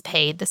especially if it's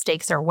paid, the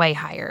stakes are way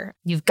higher.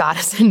 You've got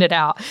to send it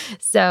out.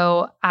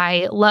 So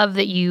I love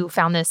that you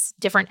found this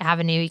different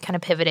avenue. You kind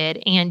of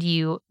pivoted and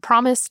you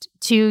promised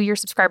to your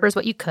subscribers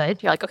what you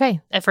could. You're like,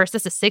 okay, at first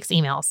this is 6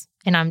 emails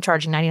and I'm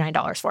charging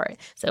 $99 for it.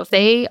 So if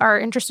they are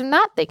interested in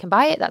that, they can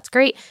buy it. That's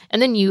great.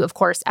 And then you, of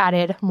course,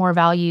 added more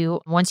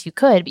value once you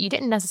could, but you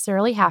didn't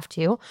necessarily have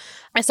to.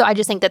 And so I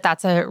just think that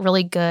that's a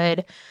really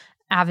good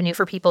avenue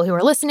for people who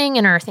are listening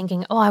and are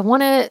thinking, oh, I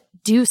want to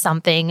do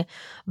something,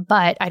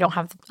 but I don't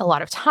have a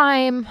lot of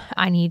time.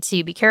 I need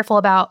to be careful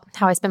about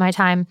how I spend my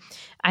time.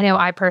 I know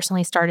I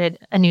personally started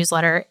a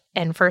newsletter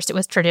and first it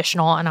was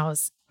traditional and I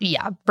was,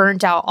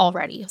 burnt out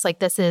already. It's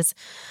like, it's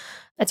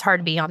hard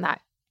to be on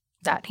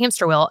that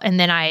hamster wheel. And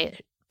then I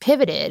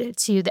pivoted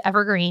to the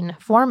Evergreen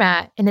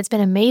format and it's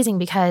been amazing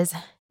because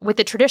with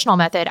the traditional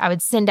method, I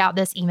would send out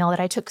this email that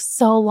I took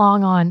so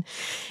long on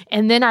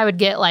and then I would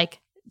get like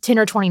 10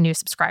 or 20 new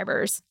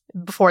subscribers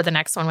before the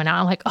next one went out.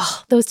 I'm like,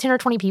 oh, those 10 or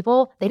 20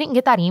 people, they didn't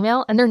get that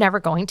email and they're never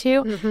going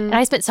to. Mm-hmm. And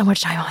I spent so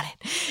much time on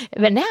it.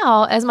 But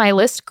now as my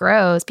list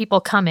grows, people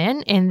come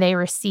in and they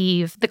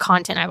receive the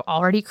content I've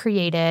already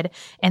created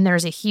and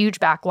there's a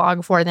huge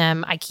backlog for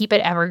them. I keep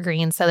it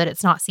evergreen so that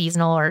it's not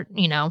seasonal or,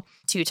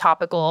 too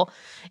topical.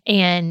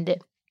 And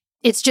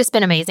it's just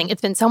been amazing.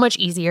 It's been so much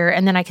easier.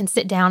 And then I can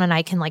sit down and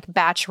I can like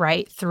batch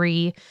write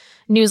 3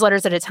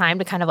 newsletters at a time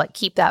to kind of like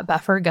keep that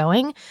buffer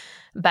going.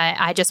 But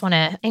I just want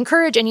to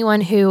encourage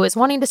anyone who is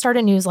wanting to start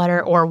a newsletter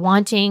or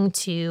wanting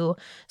to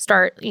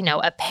start,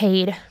 a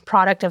paid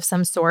product of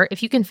some sort.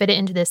 If you can fit it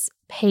into this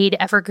paid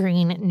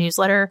evergreen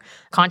newsletter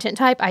content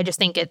type, I just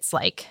think it's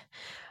like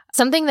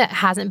something that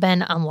hasn't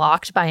been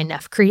unlocked by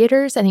enough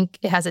creators. I think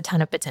it has a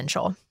ton of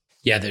potential.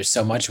 Yeah, there's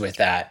so much with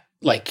that.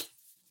 Like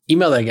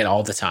email that I get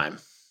all the time.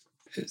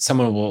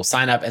 Someone will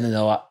sign up and then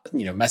they'll,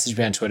 message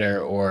me on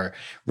Twitter or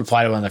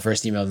reply to one of the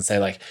first emails and say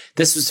like,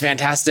 this was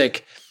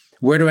fantastic.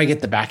 Where do I get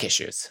the back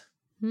issues?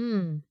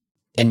 And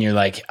you're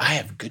like, I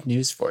have good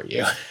news for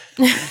you.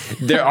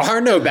 There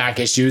are no back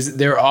issues.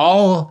 They're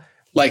all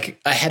like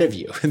ahead of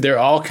you. They're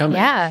all coming.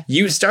 Yeah.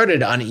 You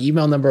started on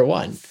email number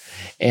 1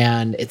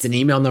 and it's an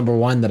email number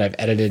 1 that I've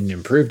edited and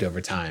improved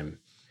over time,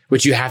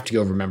 which you have to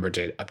go remember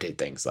to update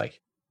things. Like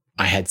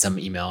I had some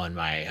email in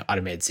my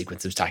automated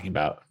sequence that was talking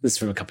about this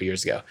from a couple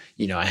years ago.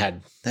 I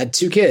had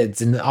 2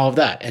 kids and all of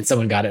that. And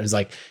someone got it and was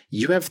like,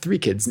 you have 3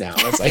 kids now.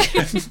 I was like,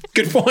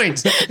 good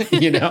point.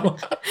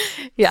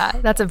 Yeah,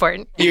 that's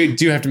important. You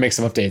do have to make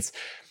some updates,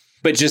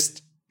 but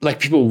just like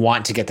people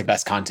want to get the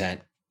best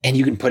content and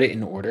you can put it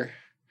in order.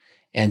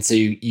 And so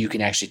you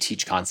can actually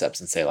teach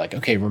concepts and say like,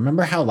 okay,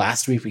 remember how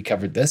last week we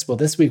covered this? Well,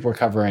 this week we're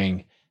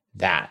covering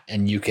that.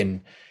 And you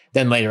can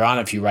then later on,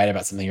 if you write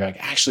about something, you're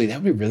like, actually,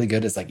 that would be really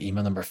good as like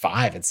email number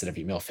 5 instead of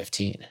email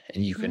 15.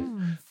 And you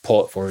can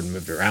pull it forward and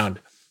move it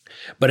around.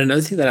 But another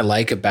thing that I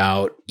like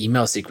about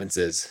email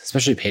sequences,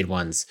 especially paid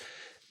ones,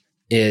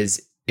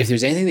 is if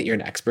there's anything that you're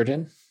an expert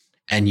in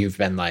and you've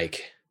been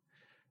like,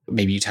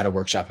 maybe you taught a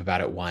workshop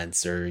about it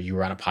once, or you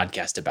were on a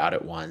podcast about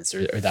it once,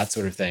 or that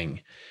sort of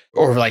thing,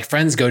 or like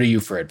friends go to you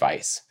for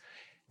advice.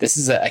 This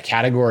is a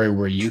category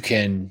where you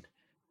can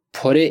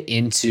put it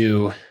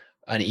into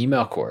an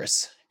email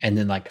course and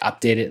then like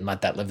update it and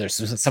let that live there.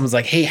 So someone's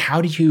like, hey,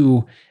 what's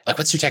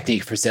your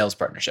technique for sales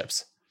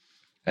partnerships?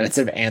 And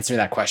instead of answering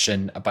that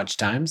question a bunch of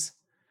times,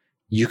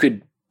 you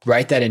could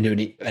write that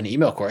into an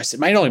email course. It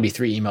might only be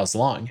 3 emails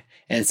long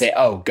and say,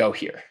 oh, go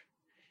here.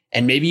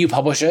 And maybe you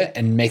publish it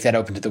and make that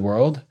open to the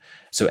world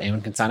so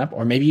anyone can sign up.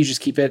 Or maybe you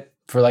just keep it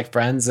for like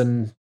friends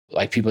and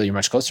like people you're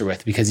much closer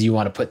with, because you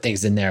want to put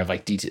things in there of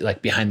like detail,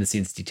 like behind the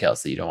scenes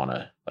details that you don't want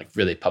to like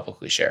really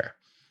publicly share.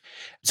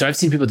 So I've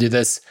seen people do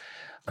this.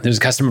 There's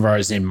a customer of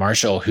ours named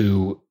Marshall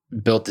who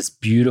built this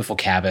beautiful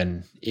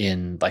cabin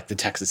in like the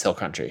Texas Hill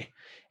Country.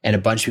 And a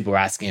bunch of people were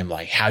asking him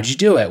like, how'd you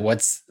do it?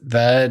 What's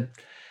the,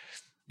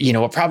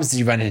 what problems did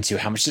you run into?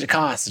 How much did it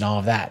cost? And all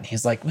of that. And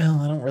he's like, well,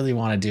 I don't really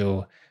want to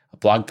do a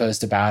blog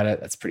post about it.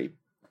 That's pretty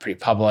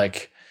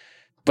public,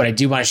 but I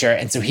do want to share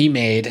it. And so he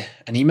made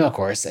an email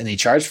course and they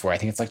charged for it. I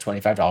think it's like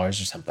 $25 or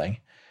something.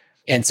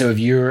 And so if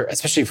you're,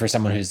 especially for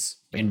someone who's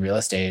in real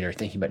estate or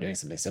thinking about doing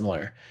something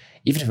similar,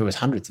 even if it was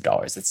hundreds of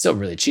dollars, it's still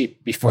really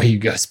cheap before you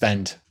go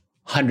spend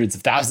hundreds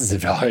of thousands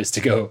of dollars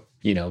to go,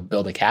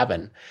 build a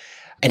cabin.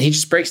 And he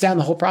just breaks down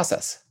the whole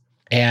process.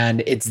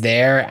 And it's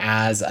there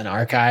as an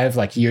archive,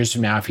 like years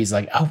from now, if he's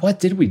like, oh, what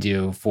did we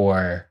do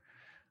for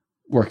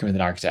working with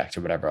an architect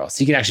or whatever else?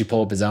 He can actually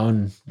pull up his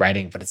own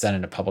writing, but it's done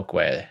in a public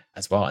way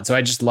as well. And so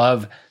I just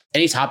love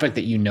any topic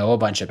that you know a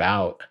bunch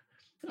about.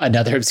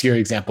 Another obscure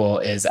example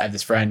is I have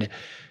this friend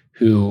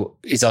who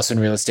is also in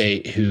real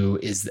estate, who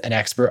is an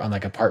expert on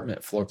like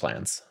apartment floor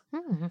plans.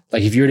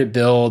 Like if you were to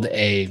build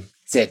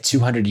say a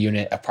 200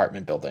 unit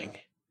apartment building,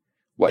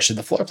 what should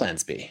the floor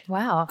plans be?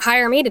 Wow.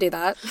 Hire me to do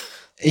that.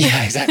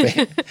 Yeah,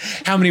 exactly.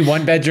 How many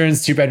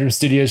 1-bedrooms, 2-bedroom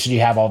studios should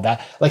you have? All of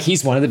that. Like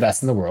he's one of the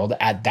best in the world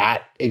at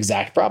that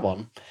exact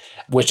problem,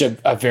 which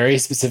a very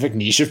specific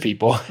niche of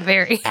people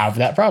have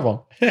that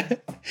problem.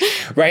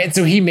 Right. And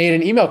so he made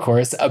an email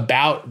course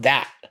about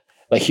that.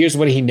 Like, here's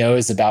what he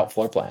knows about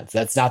floor plans.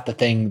 That's not the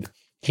thing.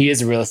 He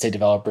is a real estate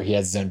developer. He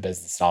has his own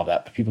business and all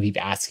that, but people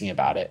keep asking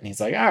about it. And he's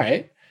like, all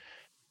right,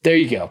 there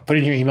you go. Put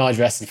in your email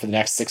address, and for the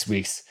next 6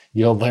 weeks,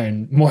 you'll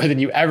learn more than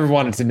you ever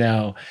wanted to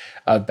know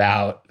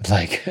about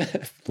like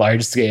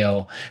large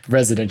scale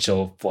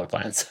residential floor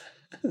plans.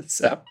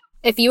 So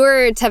if you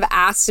were to have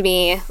asked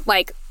me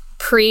like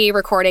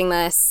pre-recording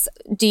this,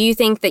 do you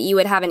think that you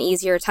would have an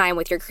easier time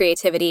with your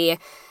creativity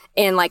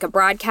in like a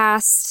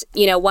broadcast,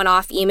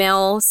 one-off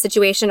email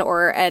situation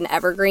or an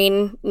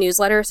evergreen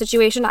newsletter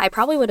situation? I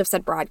probably would have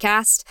said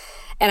broadcast.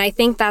 And I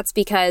think that's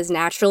because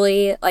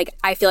naturally, like,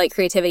 I feel like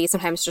creativity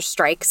sometimes just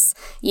strikes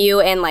you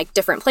in like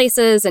different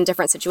places and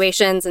different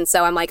situations. And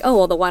so I'm like, oh,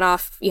 well, the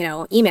one-off,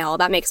 email,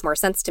 that makes more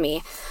sense to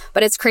me.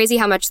 But it's crazy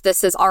how much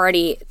this has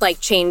already like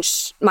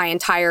changed my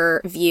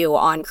entire view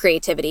on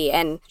creativity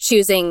and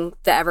choosing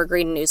the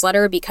evergreen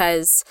newsletter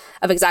because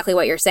of exactly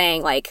what you're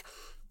saying. Like,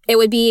 it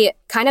would be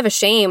kind of a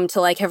shame to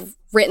like have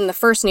written the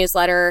first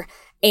newsletter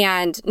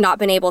and not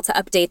been able to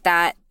update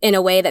that in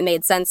a way that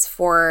made sense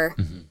for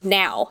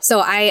now.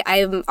 So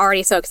I'm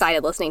already so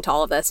excited listening to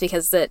all of this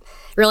because it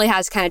really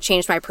has kind of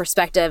changed my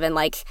perspective and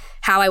like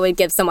how I would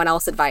give someone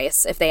else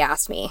advice if they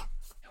asked me.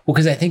 Well,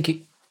 because I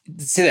think,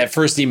 say that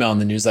first email in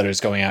the newsletter is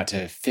going out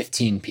to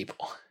 15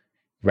 people,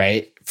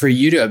 right? For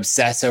you to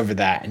obsess over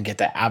that and get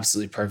that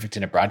absolutely perfect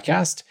in a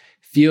broadcast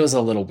feels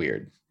a little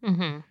weird.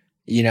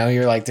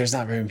 You're like, there's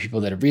not very many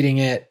people that are reading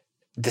it.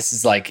 This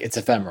is like, it's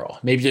ephemeral.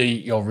 Maybe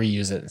you'll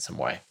reuse it in some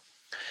way.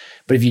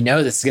 But if you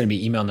know this is going to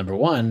be email number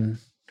 1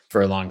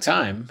 for a long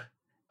time,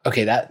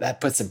 okay,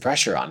 that puts some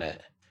pressure on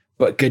it.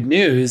 But good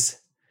news,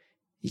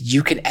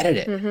 you can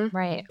edit it.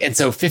 Right. And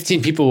so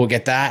 15 people will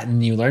get that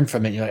and you learn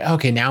from it. And you're like,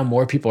 okay, now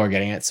more people are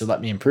getting it. So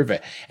let me improve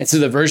it. And so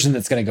the version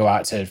that's going to go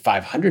out to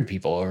 500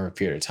 people over a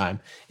period of time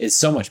is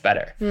so much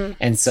better.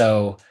 And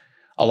so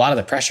a lot of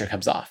the pressure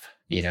comes off.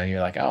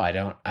 You're like, oh, I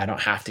don't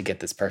have to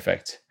get this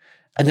perfect.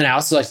 And then I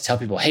also like to tell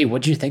people, hey,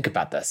 what do you think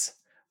about this?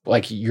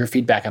 Like your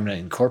feedback, I'm going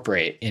to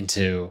incorporate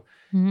into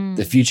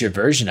the future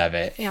version of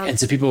it. Yeah. And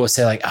so people will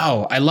say like,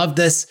 oh, I love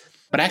this,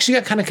 but I actually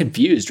got kind of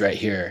confused right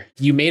here.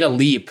 You made a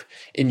leap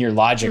in your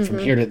logic from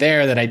here to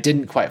there that I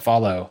didn't quite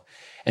follow.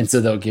 And so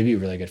they'll give you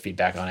really good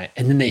feedback on it.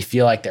 And then they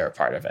feel like they're a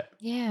part of it.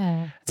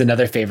 Yeah. It's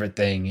another favorite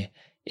thing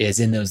is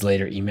in those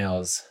later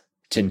emails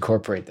to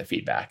incorporate the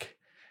feedback,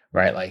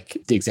 right? Like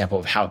the example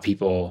of how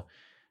people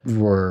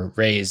were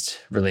raised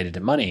related to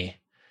money.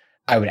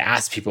 I would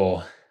ask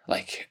people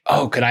like,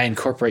 oh, could I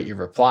incorporate your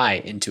reply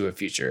into a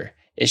future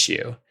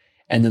issue?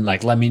 And then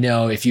like, let me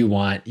know if you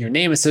want your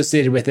name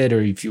associated with it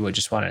or if you would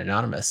just want it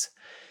anonymous.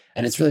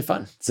 And it's really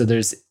fun. So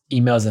there's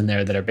emails in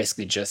there that are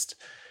basically just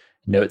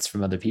notes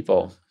from other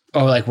people.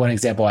 Or like one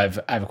example, I have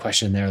a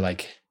question there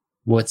like,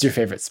 what's your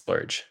favorite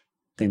splurge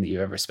thing that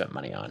you've ever spent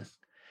money on?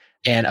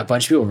 And a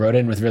bunch of people wrote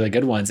in with really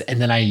good ones.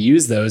 And then I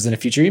use those in a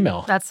future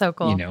email. That's so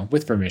cool.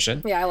 With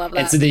permission. Yeah, I love that.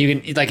 And so then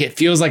you can, like, it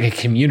feels like a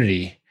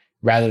community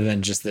rather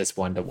than just this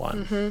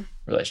one-to-one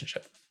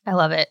relationship. I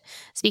love it.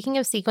 Speaking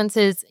of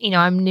sequences,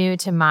 I'm new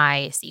to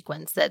my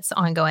sequence that's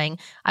ongoing.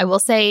 I will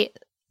say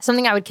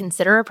something I would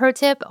consider a pro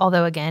tip,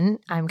 although again,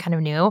 I'm kind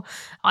of new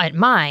at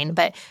mine,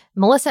 but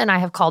Melissa and I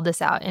have called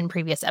this out in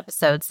previous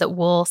episodes that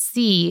we'll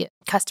see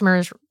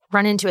customers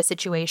run into a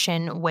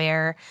situation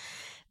where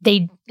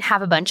they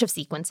have a bunch of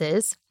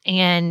sequences,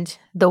 and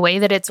the way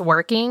that it's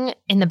working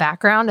in the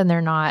background and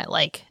they're not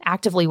like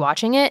actively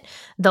watching it,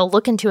 they'll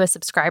look into a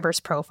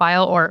subscriber's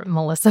profile, or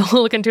Melissa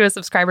will look into a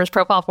subscriber's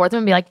profile for them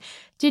and be like,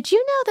 did you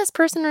know this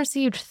person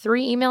received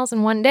 3 emails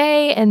in one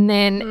day, and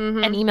then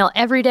an email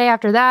every day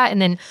after that,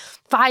 and then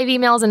 5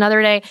 emails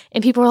another day?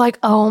 And people are like,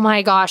 oh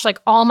my gosh, like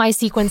all my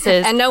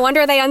sequences. And no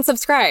wonder they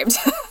unsubscribed.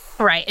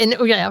 Right. And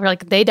we're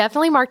like, they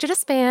definitely marked it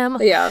as spam.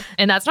 Yeah.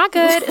 And that's not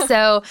good.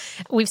 So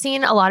we've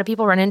seen a lot of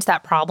people run into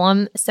that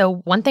problem. So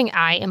one thing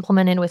I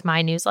implemented with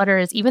my newsletter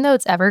is, even though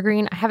it's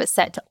evergreen, I have it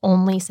set to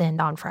only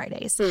send on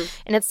Fridays.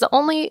 And it's the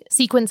only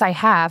sequence I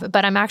have,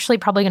 but I'm actually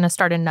probably going to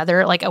start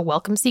another, like a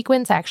welcome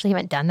sequence. I actually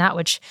haven't done that,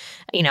 which,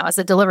 you know, as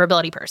a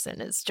deliverability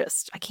person is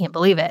just, I can't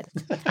believe it.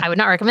 I would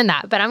not recommend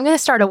that. But I'm going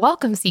to start a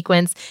welcome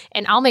sequence,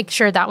 and I'll make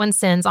sure that one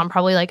sends on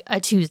probably like a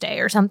Tuesday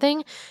or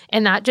something.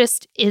 And that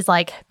just is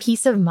like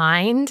peace of mind.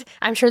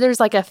 I'm sure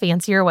there's like a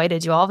fancier way to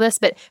do all of this,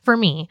 but for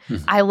me,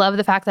 I love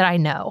the fact that I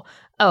know,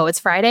 oh, it's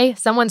Friday,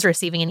 someone's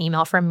receiving an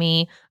email from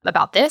me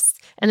about this.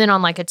 And then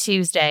on like a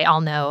Tuesday, I'll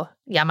know,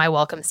 yeah, my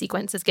welcome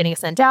sequence is getting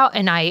sent out,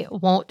 and I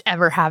won't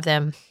ever have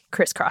them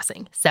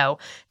crisscrossing. So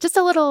just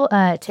a little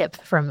tip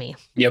from me.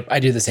 Yep, I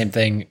do the same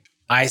thing.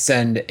 I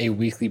send a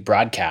weekly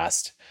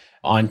broadcast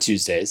on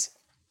Tuesdays.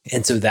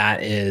 And so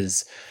that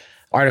is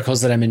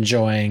articles that I'm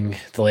enjoying,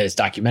 the latest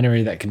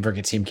documentary that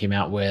ConvertKit team came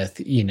out with,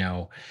 you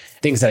know,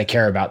 things that I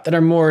care about that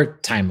are more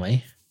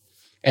timely.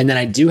 And then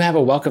I do have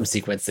a welcome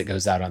sequence that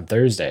goes out on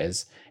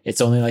Thursdays. It's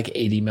only like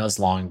 8 emails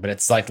long, but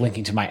it's like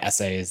linking to my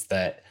essays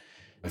that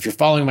if you're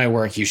following my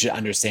work, you should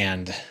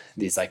understand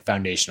these like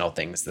foundational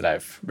things that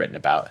I've written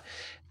about.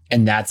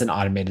 And that's an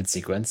automated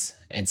sequence.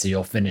 And so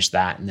you'll finish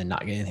that and then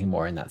not get anything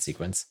more in that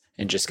sequence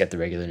and just get the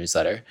regular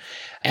newsletter.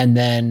 And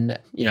then,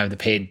 you know, the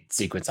paid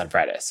sequence on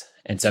Fridays.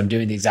 And so I'm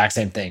doing the exact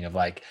same thing of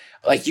like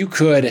you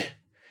could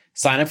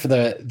sign up for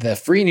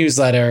the free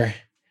newsletter,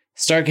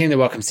 start getting the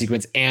welcome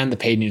sequence and the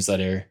paid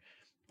newsletter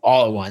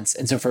all at once.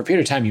 And so for a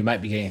period of time, you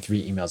might be getting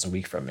 3 emails a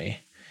week from me.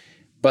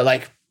 But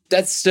like,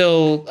 that's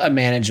still a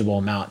manageable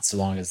amount so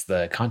long as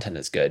the content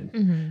is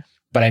good.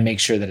 But I make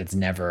sure that it's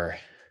never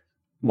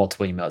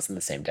multiple emails in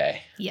the same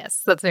day.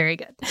 Yes, that's very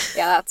good.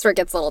 Yeah, that's where it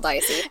gets a little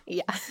dicey.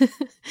 Yeah.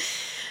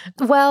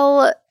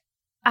 Well,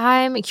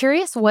 I'm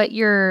curious what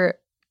your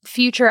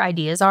future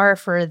ideas are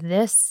for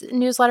this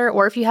newsletter,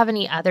 or if you have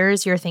any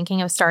others you're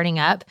thinking of starting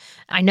up.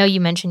 I know you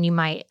mentioned you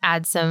might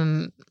add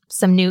some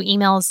new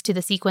emails to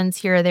the sequence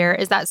here or there.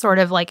 Is that sort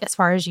of like as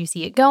far as you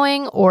see it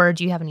going, or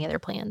do you have any other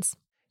plans?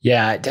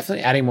 Yeah,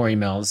 definitely adding more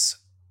emails.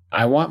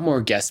 I want more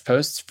guest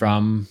posts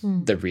from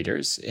the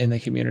readers in the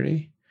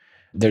community.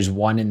 There's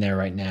one in there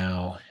right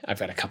now. I've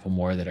got a couple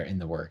more that are in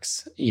the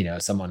works. You know,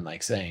 someone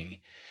like saying,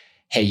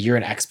 hey, you're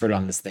an expert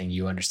on this thing.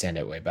 You understand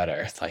it way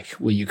better. Like,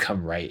 will you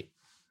come write,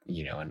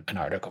 you know, an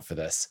article for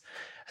this?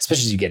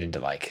 Especially as you get into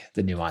like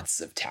the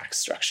nuances of tax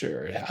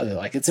structure or other,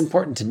 like it's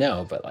important to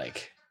know, but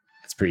like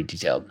it's pretty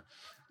detailed.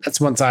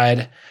 That's one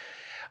side.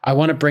 I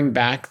want to bring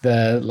back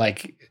the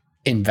like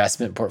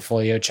investment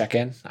portfolio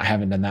check-in. I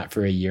haven't done that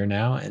for a year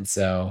now. And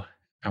so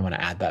I want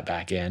to add that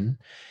back in.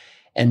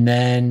 And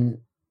then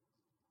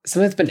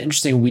something that's been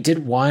interesting, we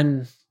did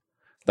one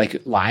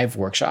like live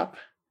workshop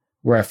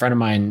where a friend of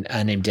mine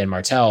named Dan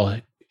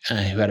Martell, who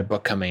had a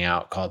book coming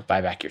out called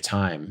Buy Back Your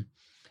Time.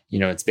 You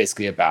know, it's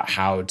basically about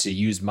how to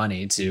use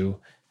money to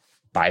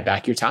buy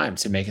back your time,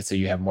 to make it so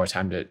you have more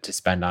time to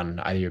spend on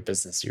either your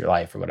business or your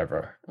life or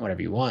whatever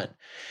you want.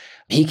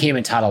 He came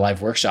and taught a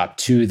live workshop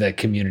to the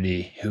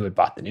community who had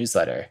bought the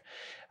newsletter.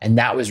 And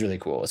that was really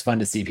cool. It was fun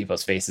to see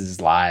people's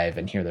faces live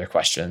and hear their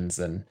questions.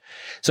 And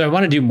so I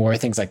want to do more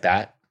things like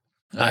that.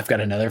 I've got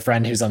another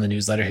friend who's on the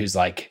newsletter who's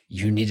like,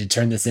 you need to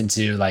turn this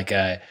into like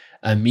a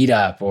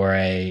meetup or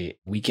a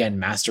weekend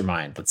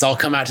mastermind. Let's all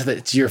come out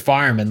to your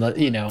farm and let,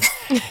 you know.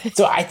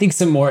 So I think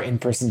some more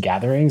in-person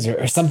gatherings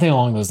or something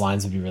along those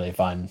lines would be really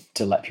fun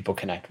to let people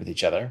connect with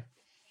each other.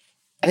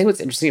 I think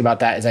what's interesting about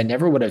that is I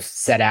never would have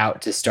set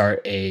out to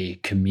start a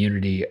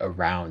community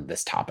around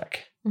this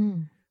topic.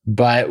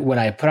 But when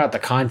I put out the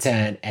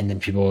content and then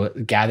people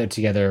gathered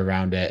together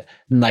around it,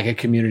 like a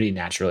community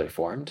naturally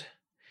formed.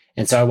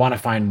 And so I want to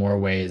find more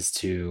ways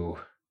to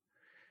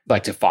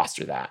like to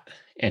foster that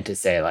and to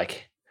say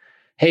like,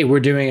 hey, we're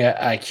doing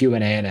a Q&A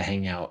and a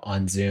hangout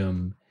on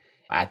Zoom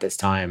at this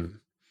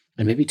time,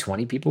 and maybe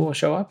 20 people will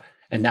show up.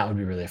 And that would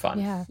be really fun.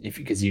 Yeah.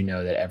 Because you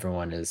know that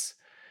everyone is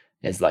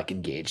like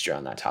engaged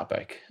around that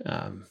topic.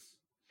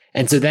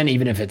 And so then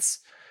even if it's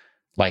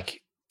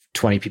like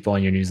 20 people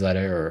on your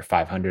newsletter or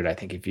 500, I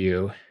think if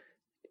you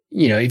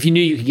knew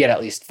you could get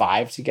at least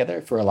 5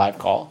 together for a live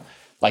call,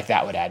 like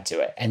that would add to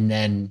it. And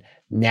then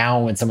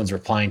now when someone's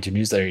replying to a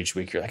newsletter each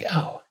week, you're like,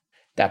 oh,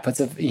 that puts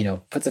a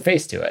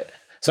face to it.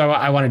 So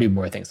I want to do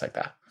more things like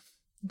that.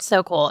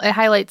 So cool. It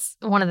highlights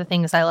one of the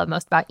things I love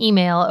most about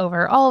email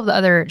over all of the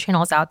other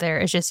channels out there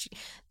is just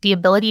the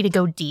ability to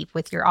go deep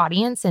with your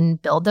audience and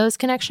build those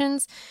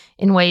connections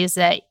in ways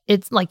that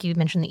it's like you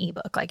mentioned the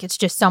ebook. Like it's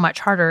just so much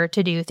harder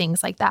to do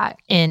things like that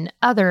in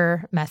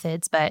other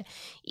methods, but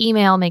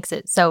email makes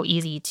it so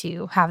easy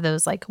to have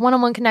those like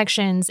one-on-one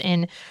connections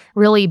and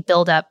really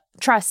build up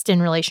trust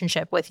and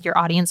relationship with your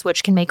audience,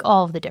 which can make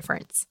all of the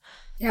difference.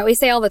 Yeah, we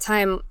say all the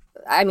time,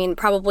 I mean,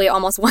 probably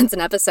almost once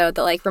an episode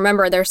that like,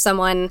 remember, there's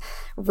someone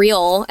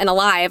real and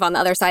alive on the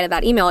other side of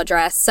that email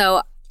address.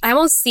 So I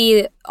almost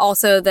see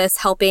also this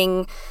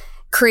helping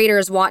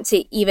creators want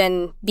to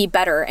even be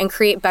better and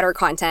create better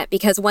content,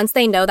 because once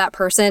they know that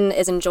person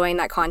is enjoying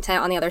that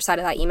content on the other side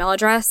of that email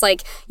address,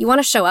 like you want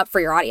to show up for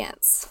your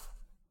audience.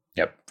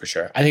 Yep, for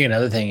sure. I think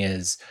another thing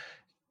is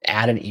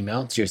add an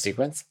email to your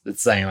sequence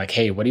that's saying like,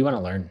 hey, what do you want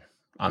to learn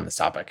on this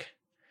topic?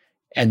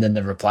 And then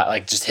the reply,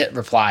 like just hit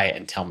reply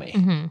and tell me.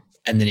 Mm-hmm.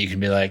 And then you can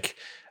be like,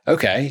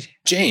 okay,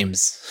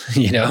 James,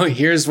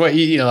 here's what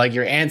like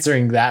you're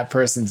answering that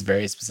person's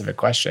very specific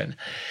question.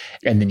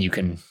 And then you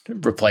can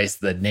replace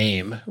the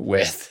name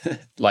with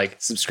like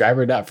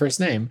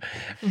subscriber.firstname.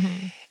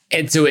 Mm-hmm.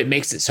 And so it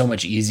makes it so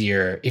much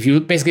easier. If you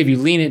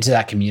lean into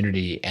that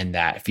community and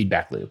that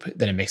feedback loop,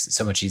 then it makes it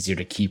so much easier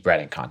to keep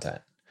writing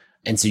content.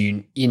 And so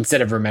you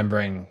instead of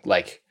remembering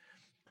like,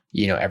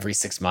 every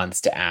 6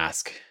 months to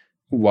ask,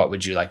 what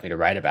would you like me to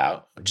write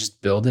about?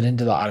 Just build it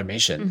into the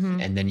automation. Mm-hmm.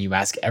 And then you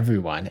ask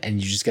everyone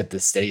and you just get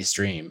this steady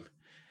stream.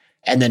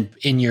 And then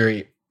in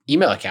your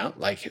email account,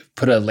 like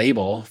put a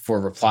label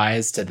for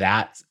replies to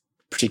that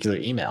particular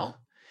email.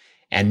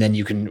 And then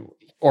you can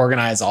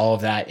organize all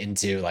of that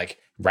into like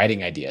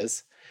writing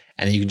ideas.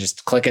 And then you can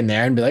just click in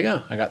there and be like,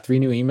 oh, I got 3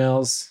 new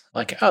emails.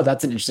 Like, oh,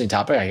 that's an interesting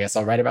topic. I guess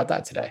I'll write about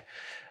that today.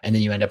 And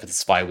then you end up with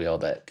this flywheel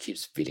that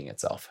keeps feeding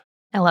itself.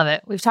 I love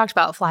it. We've talked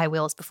about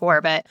flywheels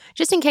before, but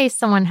just in case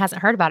someone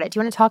hasn't heard about it, do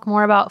you want to talk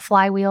more about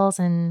flywheels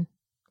and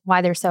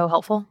why they're so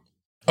helpful?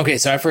 Okay,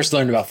 so I first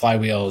learned about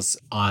flywheels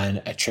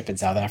on a trip in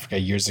South Africa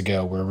years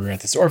ago where we were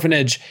at this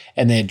orphanage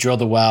and they had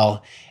drilled a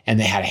well and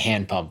they had a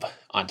hand pump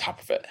on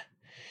top of it.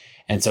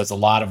 And so it's a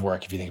lot of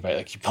work if you think about it.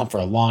 Like you pump for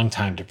a long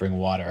time to bring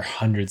water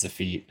hundreds of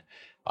feet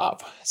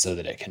up so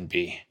that it can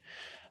be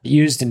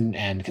used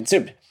and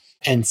consumed.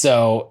 And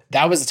so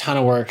that was a ton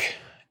of work.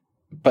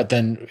 But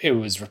then it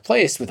was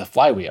replaced with a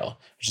flywheel,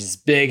 which is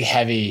big,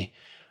 heavy,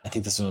 I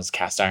think this one was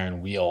cast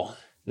iron wheel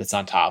that's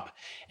on top.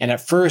 And at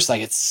first,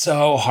 like it's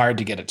so hard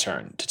to get it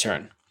to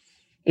turn.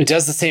 It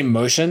does the same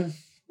motion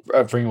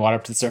of bringing water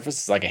up to the surface.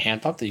 It's like a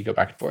hand pump that you go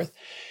back and forth.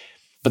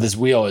 But this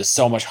wheel is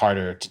so much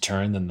harder to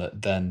turn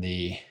than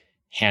the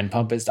hand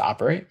pump is to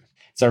operate.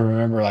 So I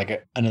remember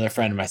like another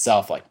friend and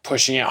myself like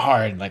pushing it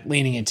hard and like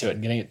leaning into it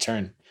and getting it to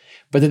turn.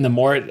 But then the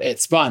more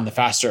it spun, the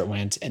faster it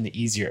went and the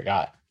easier it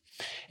got.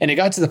 And it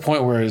got to the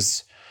point where it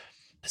was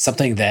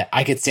something that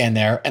I could stand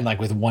there and like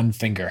with one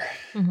finger,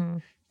 Mm-hmm.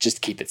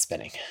 just keep it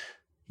spinning,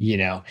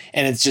 and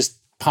it's just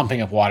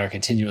pumping up water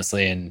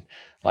continuously. And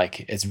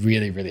like, it's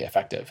really, really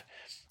effective.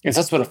 And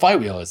so that's what a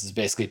flywheel is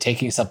basically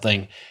taking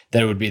something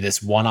that would be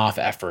this one-off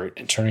effort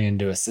and turning it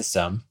into a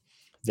system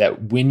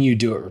that when you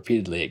do it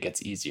repeatedly, it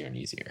gets easier and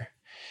easier.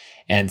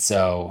 And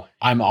so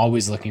I'm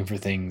always looking for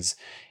things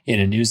in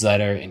a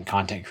newsletter, in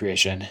content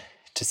creation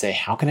to say,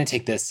 how can I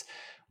take this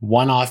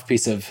one-off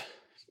piece of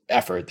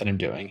effort that I'm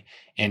doing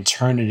and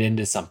turn it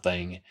into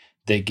something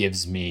that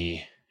gives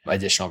me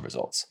additional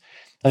results?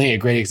 I think a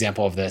great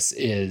example of this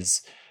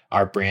is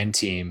our brand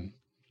team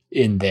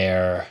in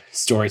their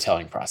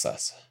storytelling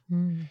process.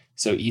 Mm.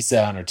 So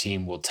Isa on our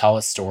team will tell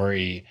a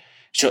story.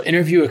 She'll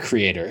interview a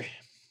creator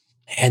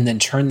and then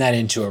turn that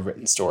into a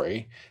written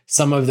story.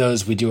 Some of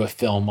those we do a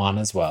film on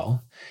as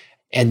well.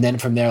 And then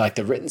from there, like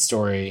the written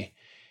story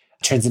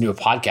turns into a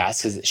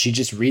podcast because she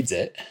just reads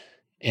it.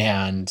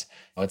 And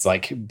it's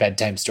like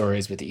bedtime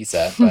stories with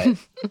Isa,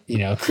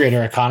 but,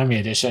 creator economy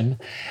edition.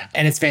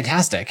 And it's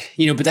fantastic,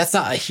 but that's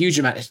not a huge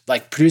amount.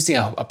 Like producing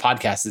a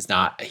podcast is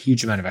not a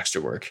huge amount of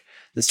extra work.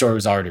 The story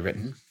was already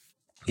written.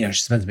 She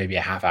spends maybe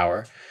a half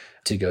hour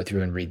to go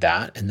through and read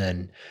that. And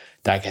then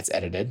that gets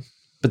edited.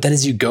 But then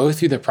as you go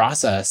through the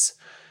process,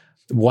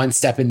 one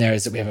step in there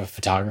is that we have a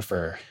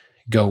photographer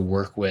go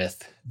work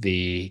with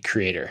the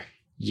creator,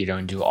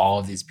 and do all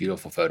of these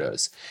beautiful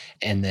photos.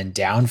 And then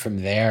down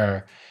from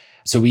there,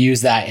 so we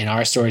use that in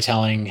our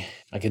storytelling,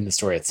 like in the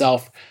story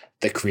itself.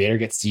 The creator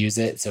gets to use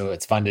it. So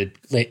it's fun to,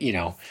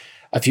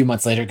 a few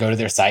months later, go to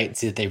their site and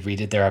see that they've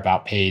redid their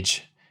about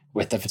page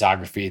with the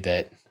photography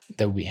that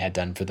we had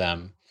done for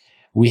them.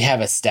 We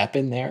have a step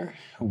in there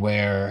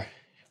where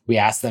we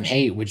ask them,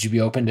 hey, would you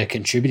be open to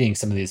contributing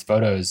some of these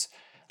photos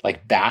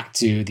like back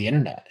to the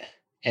internet?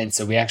 And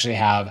so we actually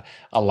have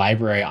a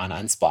library on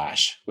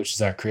Unsplash, which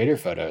is our creator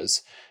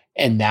photos.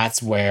 And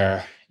that's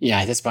where,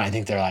 at this point, I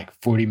think there are like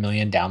 40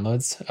 million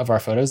downloads of our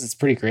photos. It's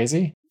pretty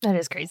crazy. That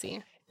is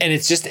crazy. And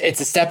it's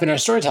a step in our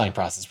storytelling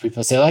process.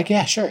 People say like,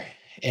 yeah, sure.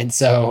 And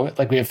so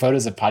like we have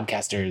photos of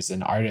podcasters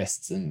and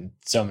artists and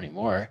so many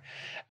more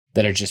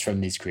that are just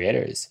from these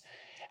creators.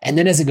 And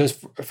then as it goes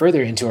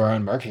further into our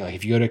own marketing, like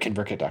if you go to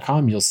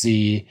convertkit.com, you'll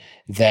see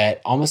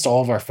that almost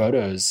all of our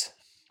photos,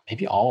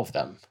 maybe all of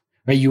them,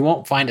 right? You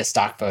won't find a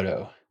stock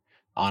photo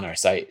on our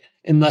site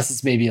unless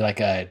it's maybe like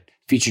a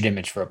featured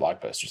image for a blog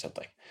post or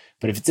something.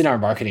 But if it's in our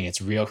marketing,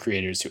 it's real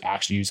creators who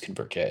actually use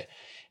ConvertKit,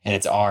 and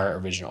it's our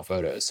original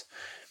photos.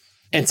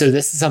 And so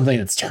this is something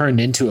that's turned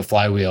into a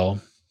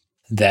flywheel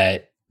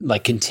that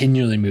like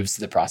continually moves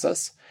through the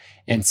process.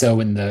 And so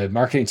when the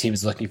marketing team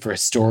is looking for a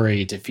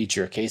story to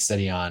feature a case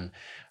study on,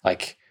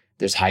 like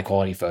there's high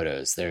quality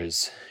photos,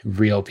 there's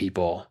real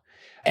people.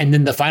 And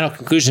then the final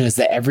conclusion is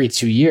that every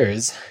 2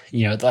 years,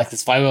 like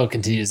this flywheel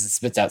continues, it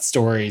spits out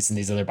stories and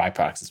these other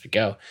byproducts as we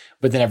go.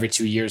 But then every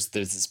 2 years,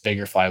 there's this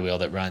bigger flywheel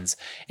that runs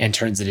and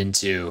turns it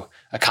into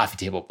a coffee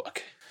table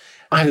book.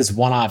 I have this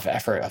one-off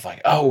effort of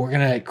like, oh,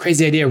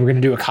 crazy idea, we're going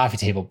to do a coffee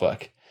table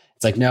book.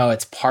 It's like, no,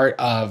 it's part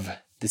of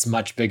this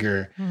much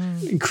bigger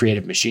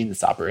creative machine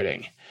that's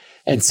operating.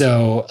 And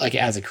so like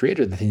as a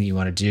creator, the thing that you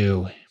want to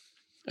do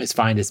is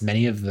find as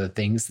many of the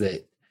things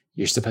that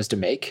you're supposed to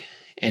make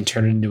and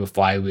turn it into a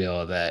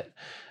flywheel that,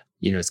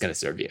 is going to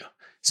serve you.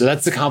 So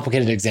that's the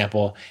complicated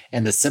example.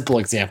 And the simple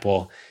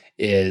example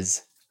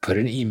is put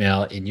an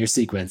email in your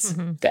sequence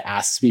that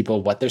asks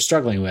people what they're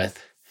struggling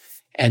with,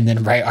 and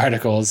then write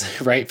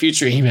articles, write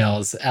future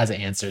emails as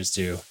answers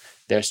to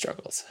their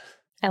struggles.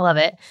 I love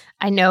it.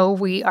 I know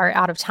we are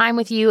out of time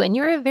with you, and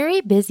you're a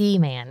very busy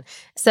man.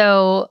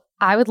 So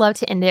I would love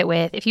to end it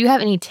with, if you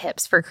have any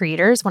tips for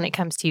creators when it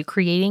comes to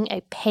creating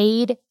a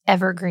paid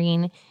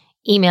evergreen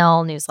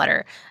email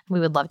newsletter,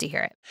 we would love to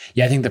hear it.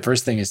 Yeah, I think the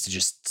first thing is to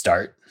just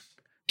start.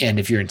 And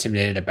if you're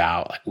intimidated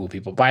about, like, will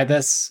people buy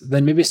this?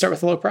 Then maybe start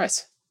with a low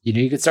price.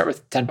 You could start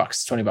with $10,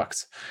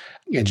 $20,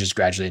 and just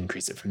gradually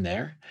increase it from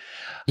there.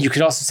 You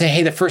could also say,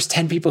 hey, the first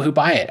 10 people who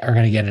buy it are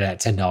going to get it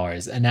at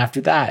 $10. And after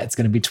that, it's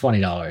going to be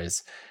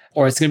 $20.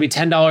 Or it's going to be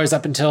 $10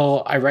 up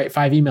until I write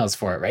 5 emails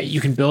for it, right?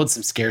 You can build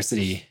some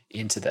scarcity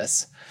into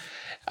this.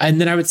 And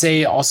then I would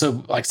say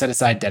also like set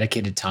aside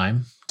dedicated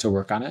time to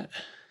work on it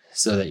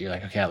so that you're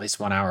like, okay, at least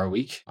 1 hour a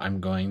week, I'm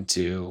going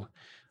to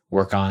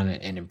work on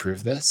and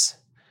improve this.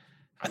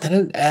 And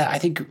then I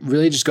think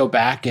really just go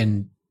back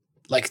and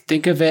like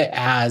think of it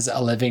as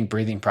a living,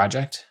 breathing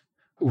project.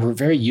 We're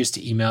very used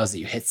to emails that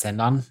you hit send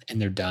on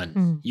and they're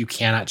done. You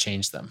cannot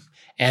change them.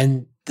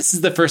 And this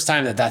is the first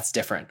time that that's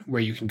different,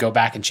 where you can go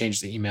back and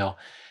change the email,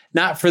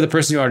 not for the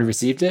person who already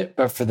received it,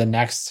 but for the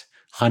next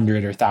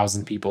 100 or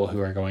 1,000 people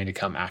who are going to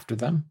come after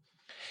them.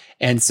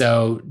 And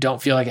so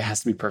don't feel like it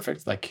has to be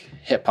perfect, like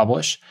hit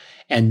publish.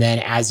 And then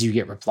as you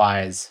get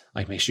replies,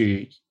 like make sure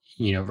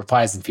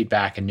replies and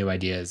feedback and new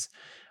ideas,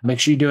 make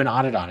sure you do an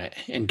audit on it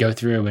and go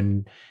through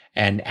and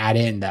add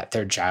in that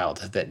third child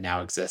that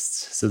now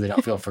exists so they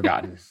don't feel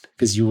forgotten,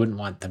 because you wouldn't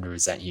want them to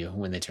resent you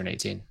when they turn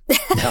 18.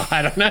 No,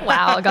 I don't know.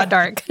 Wow, it got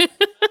dark.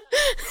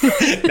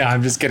 No,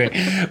 I'm just kidding.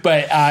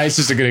 But it's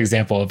just a good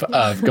example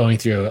of going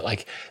through,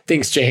 like,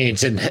 things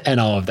change and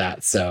all of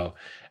that. So,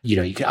 you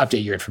can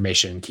update your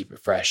information and keep it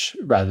fresh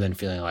rather than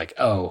feeling like,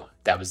 oh,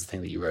 that was the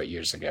thing that you wrote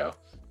years ago,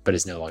 but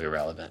is no longer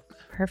relevant.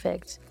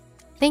 Perfect.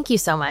 Thank you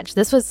so much.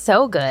 This was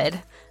so good.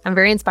 I'm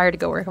very inspired to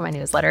go work on my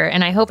newsletter,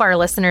 and I hope our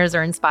listeners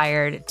are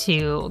inspired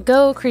to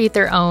go create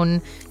their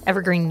own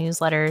evergreen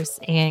newsletters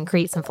and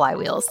create some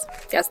flywheels.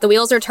 Yes, the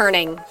wheels are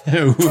turning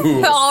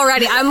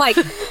already. I'm like,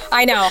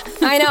 I know.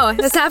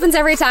 This happens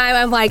every time.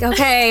 I'm like,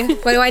 okay,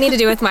 what do I need to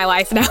do with my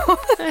life now?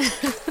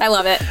 I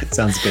love it.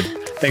 Sounds good.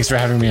 Thanks for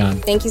having me on.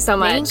 Thank you so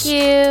much. Thank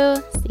you.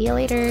 See you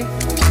later.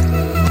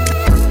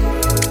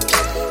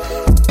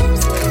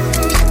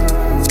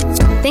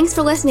 Thanks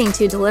for listening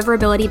to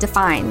Deliverability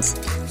Defined.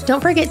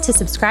 Don't forget to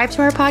subscribe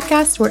to our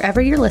podcast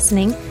wherever you're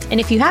listening. And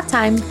if you have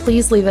time,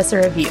 please leave us a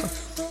review.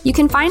 You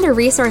can find a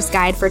resource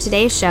guide for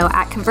today's show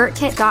at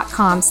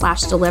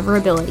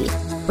convertkit.com/deliverability,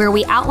 where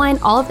we outline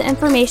all of the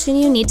information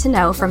you need to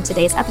know from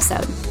today's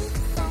episode.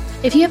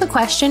 If you have a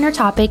question or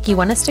topic you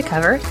want us to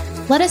cover,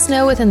 let us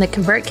know within the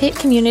ConvertKit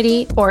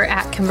community or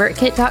at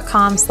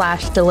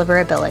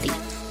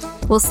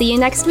convertkit.com/deliverability. We'll see you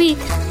next week.